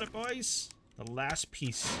it, boys. The last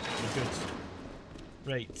piece. We're good.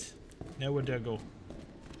 Right. Now where do I go?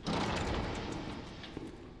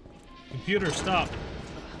 Computer, stop.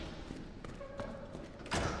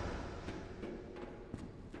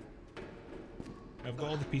 I've got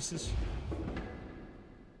all the pieces.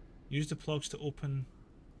 Use the plugs to open.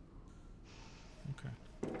 Okay.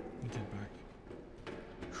 Let me take it back.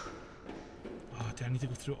 Oh, do I need to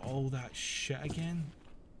go through all that shit again?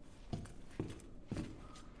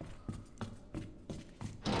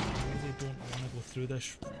 I really don't want to go through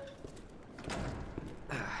this.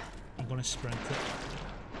 I'm gonna sprint it.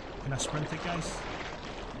 Can I sprint it, guys?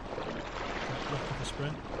 Can I look at the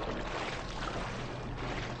sprint?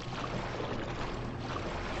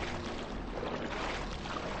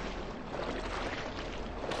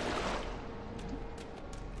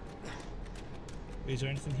 Is there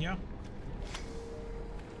anything here?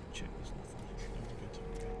 Check, there's nothing here. No, we're good.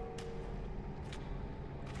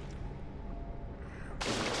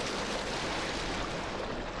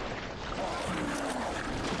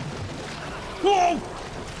 Whoa!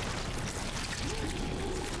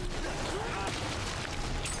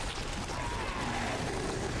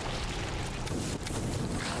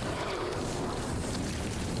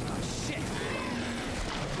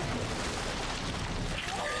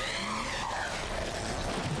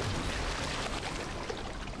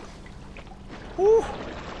 Ooh.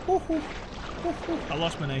 Ooh, ooh, ooh, ooh. I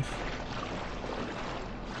lost my knife.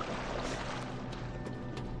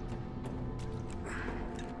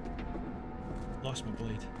 Lost my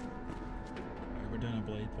blade. Alright, we're doing a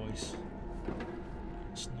blade, boys.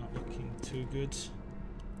 It's not looking too good.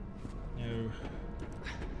 Now,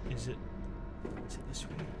 is it this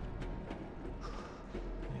way?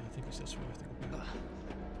 Yeah, I think it's this way. I have to go back.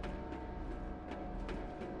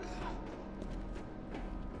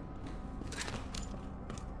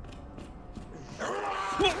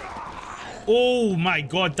 Oh my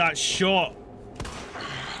god, that shot!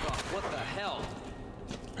 What the hell?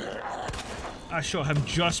 I shot him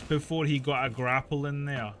just before he got a grapple in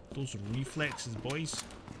there. Those reflexes, boys.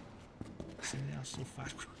 See, they are so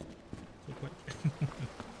fast. So quick.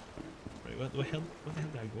 Right, where the hell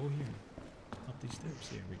did I go here? Up these steps.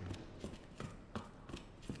 There we go.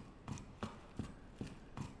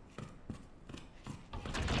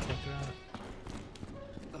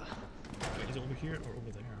 Wait, is it over here or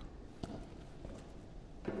over there?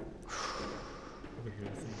 Over here, I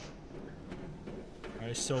think.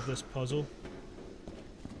 Alright, solve this puzzle.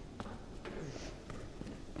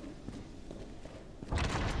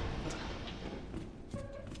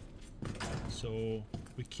 So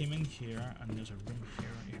we came in here and there's a room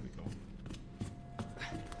here. Here we go.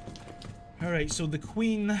 Alright, so the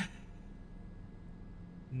queen,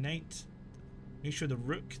 knight, make sure the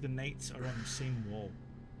rook, the knights are on the same wall.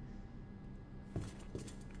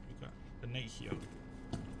 We've got the knight here.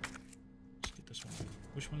 Let's get this one.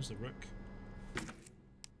 Which one's the rook? Can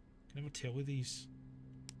I never tell with these.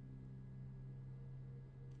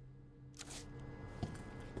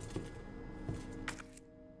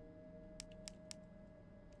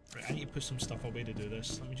 Right, I need to put some stuff away to do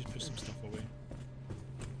this. Let me just put some stuff away. I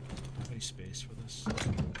don't have any space for this.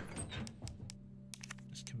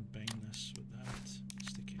 Let's combine this with that.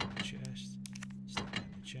 Stick it in the chest. Stick it in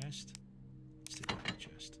the chest. Stick it in the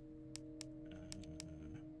chest. There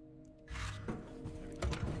we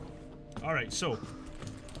go. Alright, so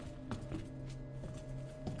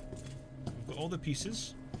we've got all the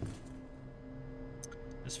pieces.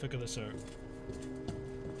 Let's figure this out.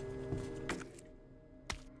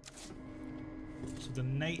 The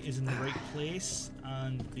knight is in the right place,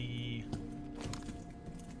 and the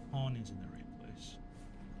pawn is in the right place.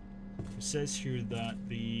 It says here that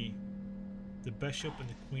the bishop and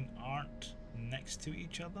the queen aren't next to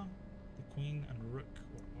each other. The queen and rook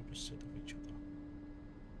are opposite of each other.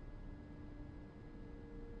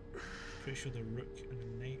 Pretty sure the rook and the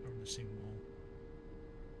knight are on the same wall.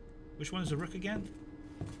 Which one is the rook again?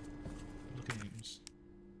 Look at names.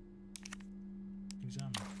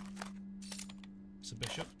 Examine. The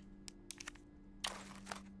bishop.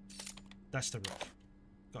 That's the rook.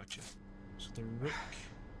 Gotcha. So the rook,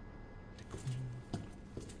 the queen.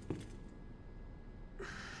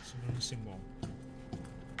 So we're on the same wall.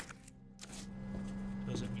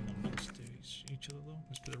 Does it mean they're next to each other though?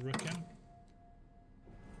 Let's put the rook in.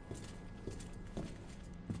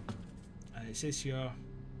 It says here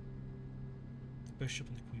the bishop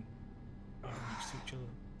and the queen are next to each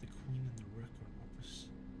other. The queen and the rook are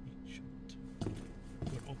opposite each other.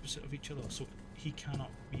 We're opposite of each other, so he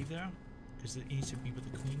cannot be there because he needs to be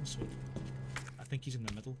with the queen. So I think he's in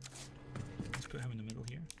the middle. Let's put him in the middle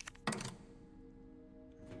here.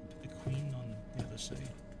 Put the queen on the other side.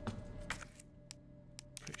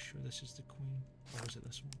 Pretty sure this is the queen, or is it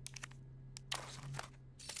this one?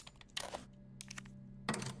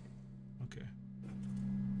 Okay.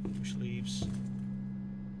 Which leaves.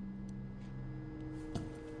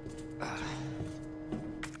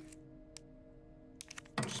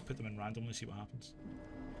 Just put them in randomly, see what happens.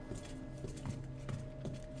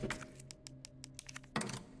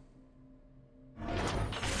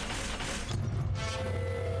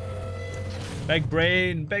 Big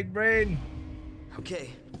brain, big brain.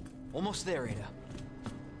 Okay, almost there, Ada.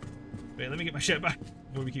 Wait, let me get my shit back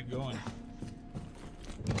before we keep going.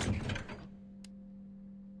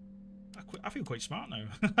 I feel quite smart now.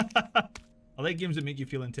 I like games that make you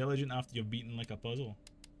feel intelligent after you've beaten like a puzzle.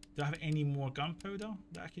 Do I have any more gunpowder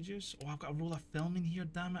that I could use? Oh, I've got a roll of film in here,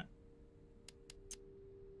 damn it.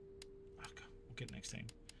 Okay, we'll fuck it next time.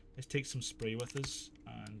 Let's take some spray with us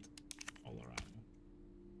and all our ammo.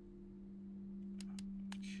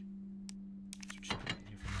 So just put it in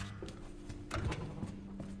here for now.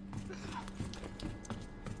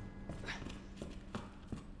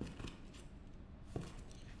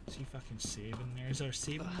 See if I can save in there. Is there a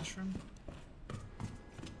save in this room?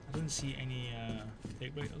 I didn't see any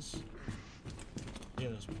typewriters. Yeah,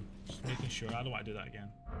 there's one. Just making sure. I don't want to do that again.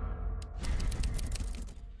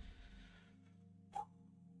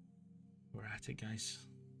 We're at it, guys.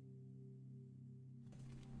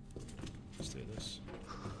 Let's do this.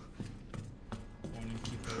 Warning,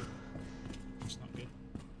 keep out. It's not good.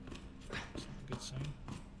 It's not a good sign.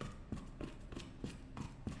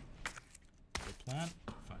 Good plan.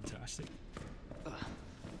 Fantastic. Oh,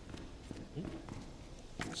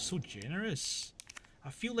 so generous. I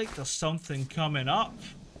feel like there's something coming up.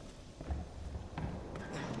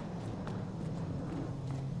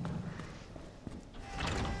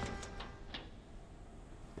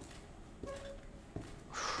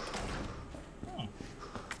 Oh.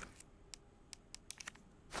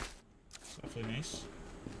 It's awfully nice.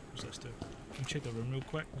 What's this do? Can check the room real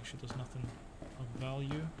quick, make sure there's nothing of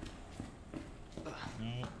value. No,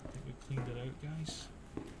 I think we cleaned it out, guys.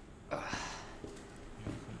 Yeah,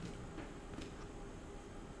 we cleaned it out.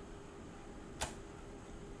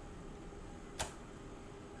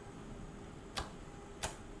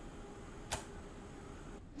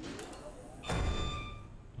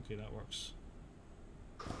 Okay, that works.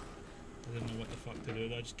 I didn't know what the fuck to do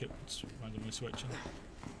there, I just kept randomly switching.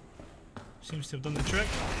 Seems to have done the trick.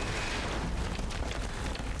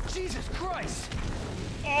 Jesus Christ!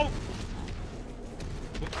 Oh!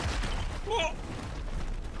 Oh!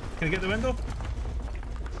 Can I get the window?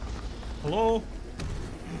 Hello?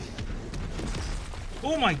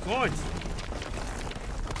 Oh my god!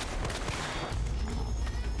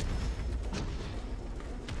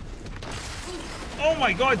 Oh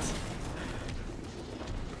my god!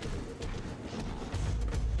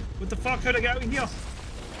 What the fuck? How'd I get out of here?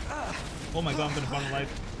 Oh my god, I'm gonna burn alive.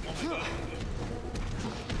 Oh my god.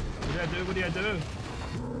 What do I do? What do I do?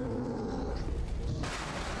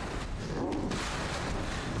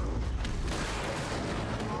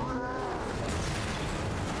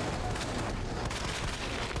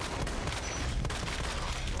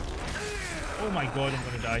 Oh my god, I'm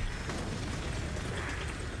gonna die.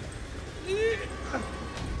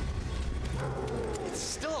 It's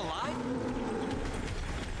still alive?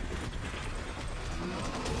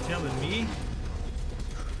 Telling me?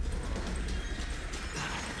 I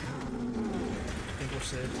think we're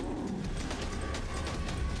safe.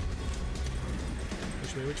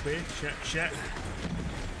 Which way, which way? Shit, shit.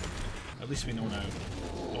 At least we know now.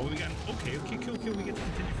 Oh, we getting... Okay, okay, cool, cool. We get to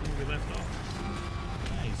continue from where we left off.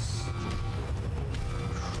 Nice.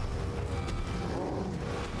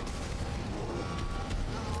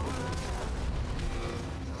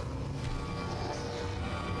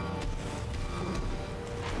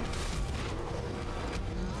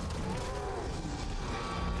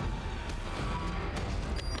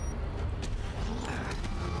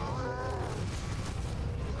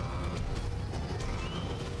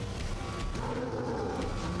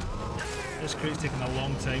 This crate's taking a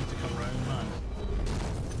long time to come round, man.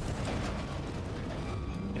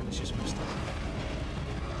 Yeah, it's just messed up.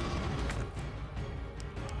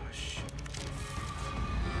 Oh, shit.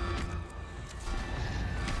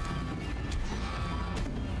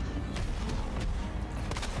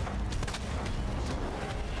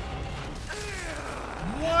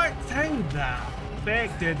 What? How the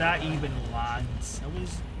heck did that even land? I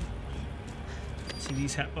was... See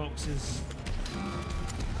these hitboxes?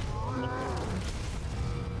 I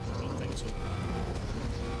don't think so.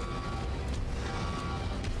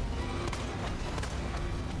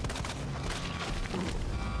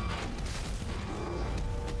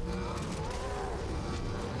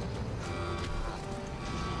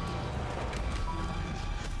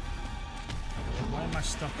 Why am I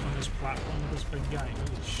stuck on this platform with this big guy?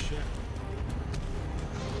 Holy shit.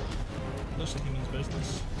 Looks like he means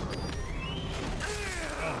business.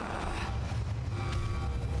 Oh.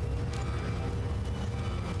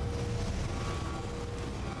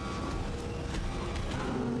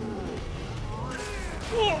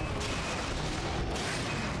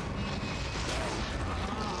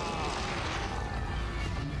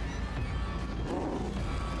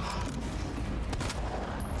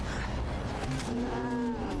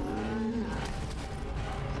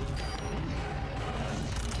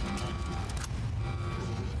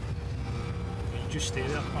 Just stay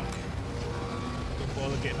there, punk. Don't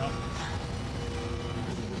bother getting up.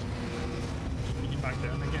 Just put you back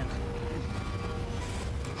down again.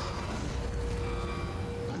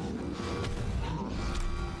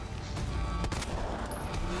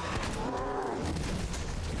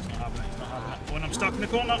 In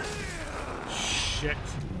the corner. Shit.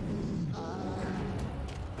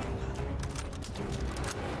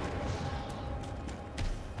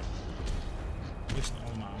 Wasting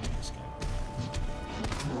all my ammo in this game.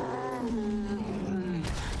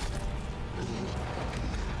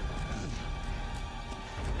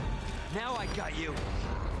 Now I got you.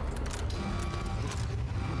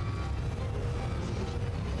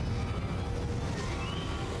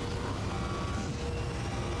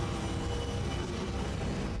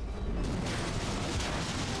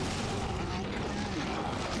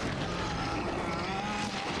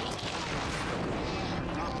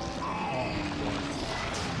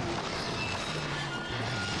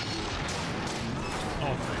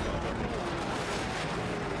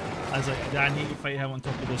 I was like, I need to fight him on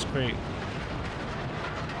top of this crate.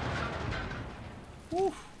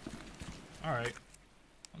 Woo! Alright.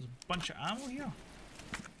 There's a bunch of ammo here.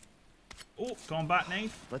 Oh, combat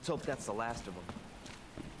knife. Let's hope that's the last of them.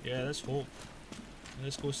 Yeah, let's hope.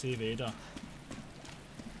 Let's go save Ada.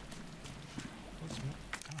 What's more?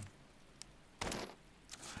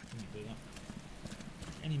 I didn't do that.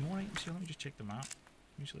 Any more items here? Let me just check the map.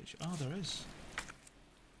 Usually, oh, there is.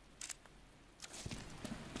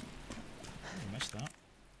 I missed that.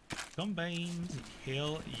 Combines.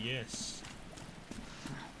 Hell yes.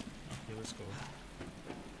 Okay, let's go.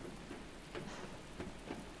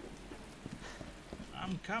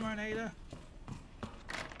 I'm coming, Ada.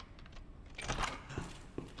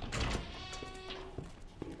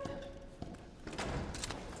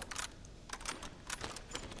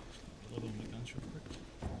 Load on my guns real quick.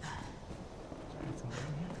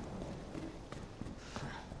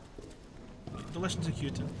 Don't listen to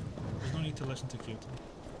Q10. There's no need to listen to Q10.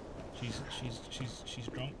 She's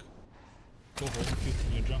drunk. Go home,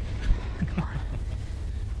 Q10, you're drunk.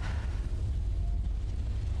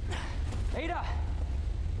 Ada!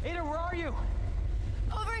 Ada, where are you?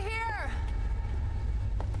 Over here!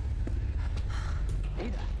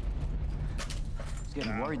 Ada. I was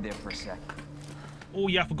getting worried there for a sec. Oh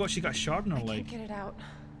yeah, I forgot she got a shard in her I leg. can't get it out.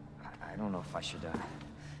 I don't know if I should,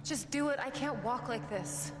 Just do it. I can't walk like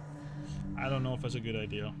this. I don't know if that's a good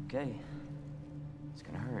idea. Okay. It's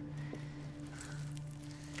gonna hurt.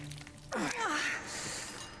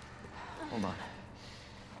 Hold on.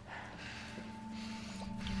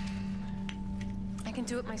 I can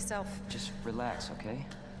do it myself. Just relax, okay?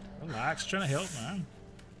 Relax, trying to help, man.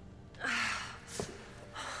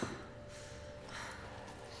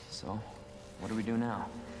 So, what do we do now?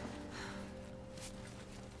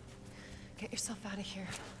 Get yourself out of here.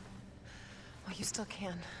 Well, you still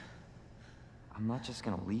can. I'm not just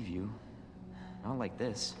gonna leave you. Not like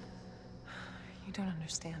this. You don't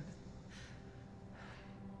understand.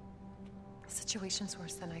 The situation's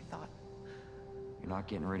worse than I thought. You're not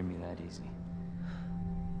getting rid of me that easy.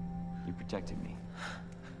 You protected me.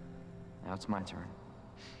 Now it's my turn.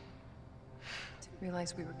 Didn't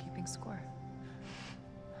realize we were keeping score.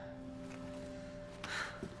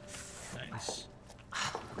 Nice.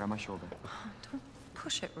 Grab my shoulder. Don't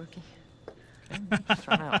push it, rookie. Just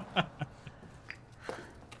run out.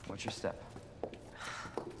 What's your step?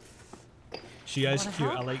 She is Wanna cute,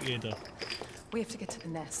 I help? like Ada. We have to get to the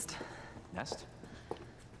nest. Nest?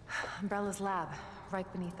 Umbrella's lab, right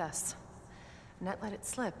beneath us. Net let it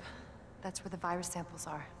slip. That's where the virus samples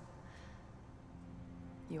are.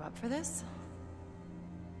 You up for this?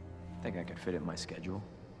 Think I could fit it in my schedule.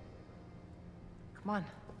 Come on.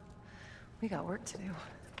 We got work to do.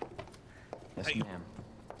 Yes, Hey. ma'am.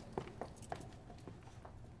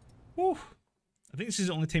 Woo. I think this is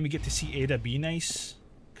the only time we get to see Ada be nice.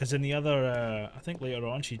 Because in the other, I think later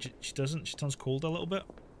on she doesn't. She turns cold a little bit.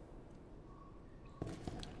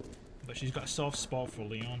 But she's got a soft spot for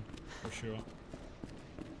Leon, for sure.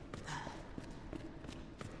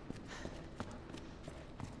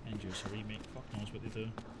 And just a remake. Fuck knows what they do.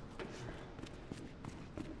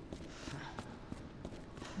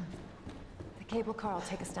 The cable car will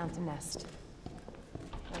take us down to Nest.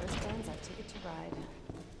 Wristbands, our ticket to ride.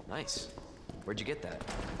 Nice. Where'd you get that?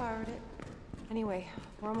 Borrowed it. Anyway,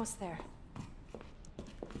 we're almost there.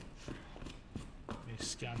 We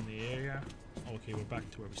scan the area. Okay, we're back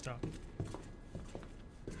to where we started.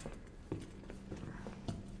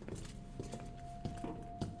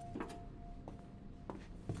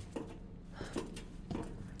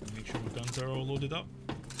 Make sure my guns are all loaded up.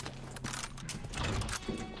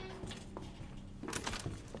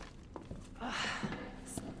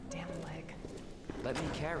 Damn leg. Let me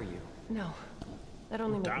carry you. No. That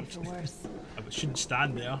only made me Damn. feel worse. I shouldn't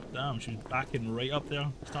stand there. Damn, she was backing right up there,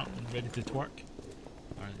 starting ready to twerk.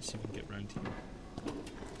 Alright, let's see if we can get round here.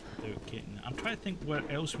 without getting it. I'm trying to think what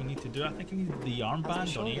else we need to do. I think I need the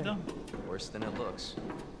armband on Ada. Worse than it looks.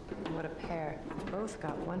 What a pair. Both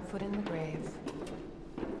got one foot in the grave.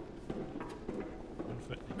 1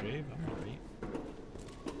 foot in the grave, I'm alright.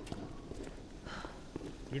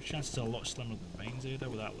 Your chances are a lot slimmer than mine's, Ada,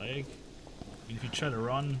 with that leg. I mean, if you try to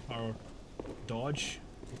run or dodge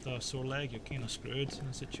with a sore leg, you're kind of screwed in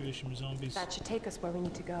a situation with zombies. That should take us where we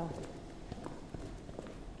need to go.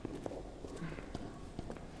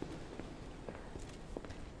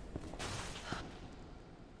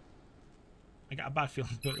 I got a bad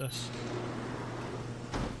feeling about this.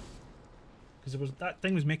 Because that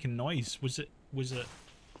thing was making noise. Was it?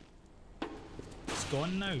 It's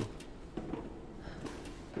gone now.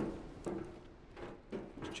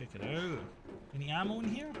 Let's check it out. Any ammo in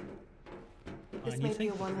here? This may be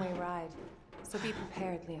a one-way ride, so be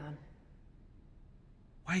prepared, Leon.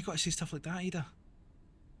 Why you gotta say stuff like that, Ada?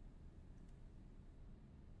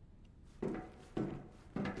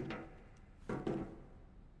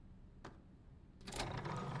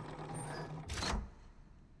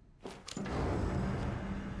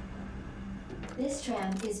 This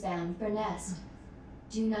tram is bound for Nest.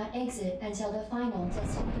 Do not exit until the final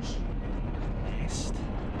destination. Nest.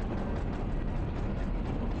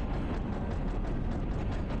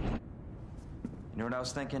 You know what I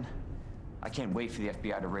was thinking? I can't wait for the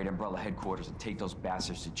FBI to raid Umbrella headquarters and take those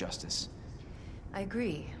bastards to justice. I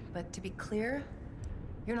agree, but to be clear,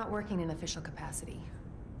 you're not working in official capacity.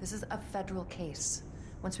 This is a federal case.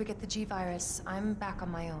 Once we get the G-Virus, I'm back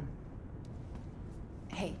on my own.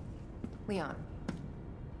 Hey, Leon.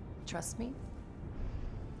 Trust me?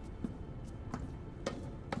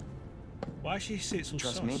 Why should she say it so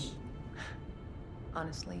Trust sus? me?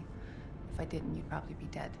 Honestly, if I didn't, you'd probably be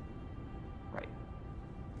dead. Right.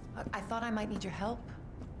 I thought I might need your help,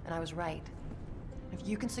 and I was right. If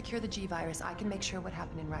you can secure the G-Virus, I can make sure what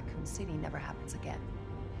happened in Raccoon City never happens again.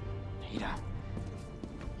 Ada,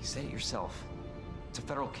 you said it yourself. It's a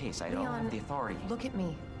federal case. I don't Leon, have the authority. Look at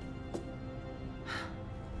me.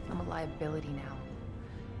 I'm a liability now.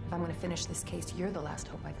 If I'm gonna finish this case, you're the last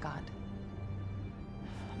hope I've got.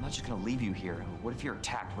 I'm not just gonna leave you here. What if you're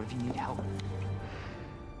attacked? What if you need help?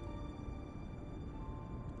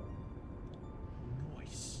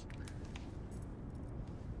 Nice.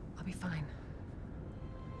 I'll be fine.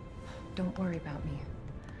 Don't worry about me.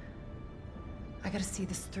 I gotta see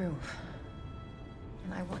this through.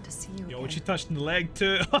 And I want to see you Yo, again. she touched in the leg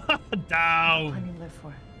too. Down. Plenty to live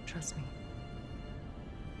for. Trust me.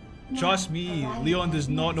 Trust me, Leon does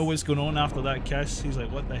not know what's going on after that kiss. He's like,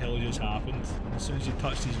 what the hell just happened? As soon as he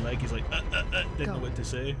touched his leg, he's like, didn't know what to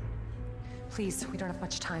say. Please, we don't have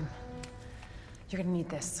much time. You're gonna need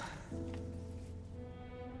this.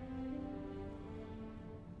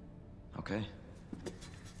 Okay.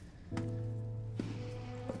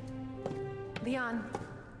 Leon.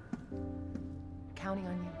 Counting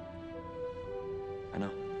on you. I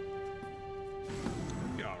know.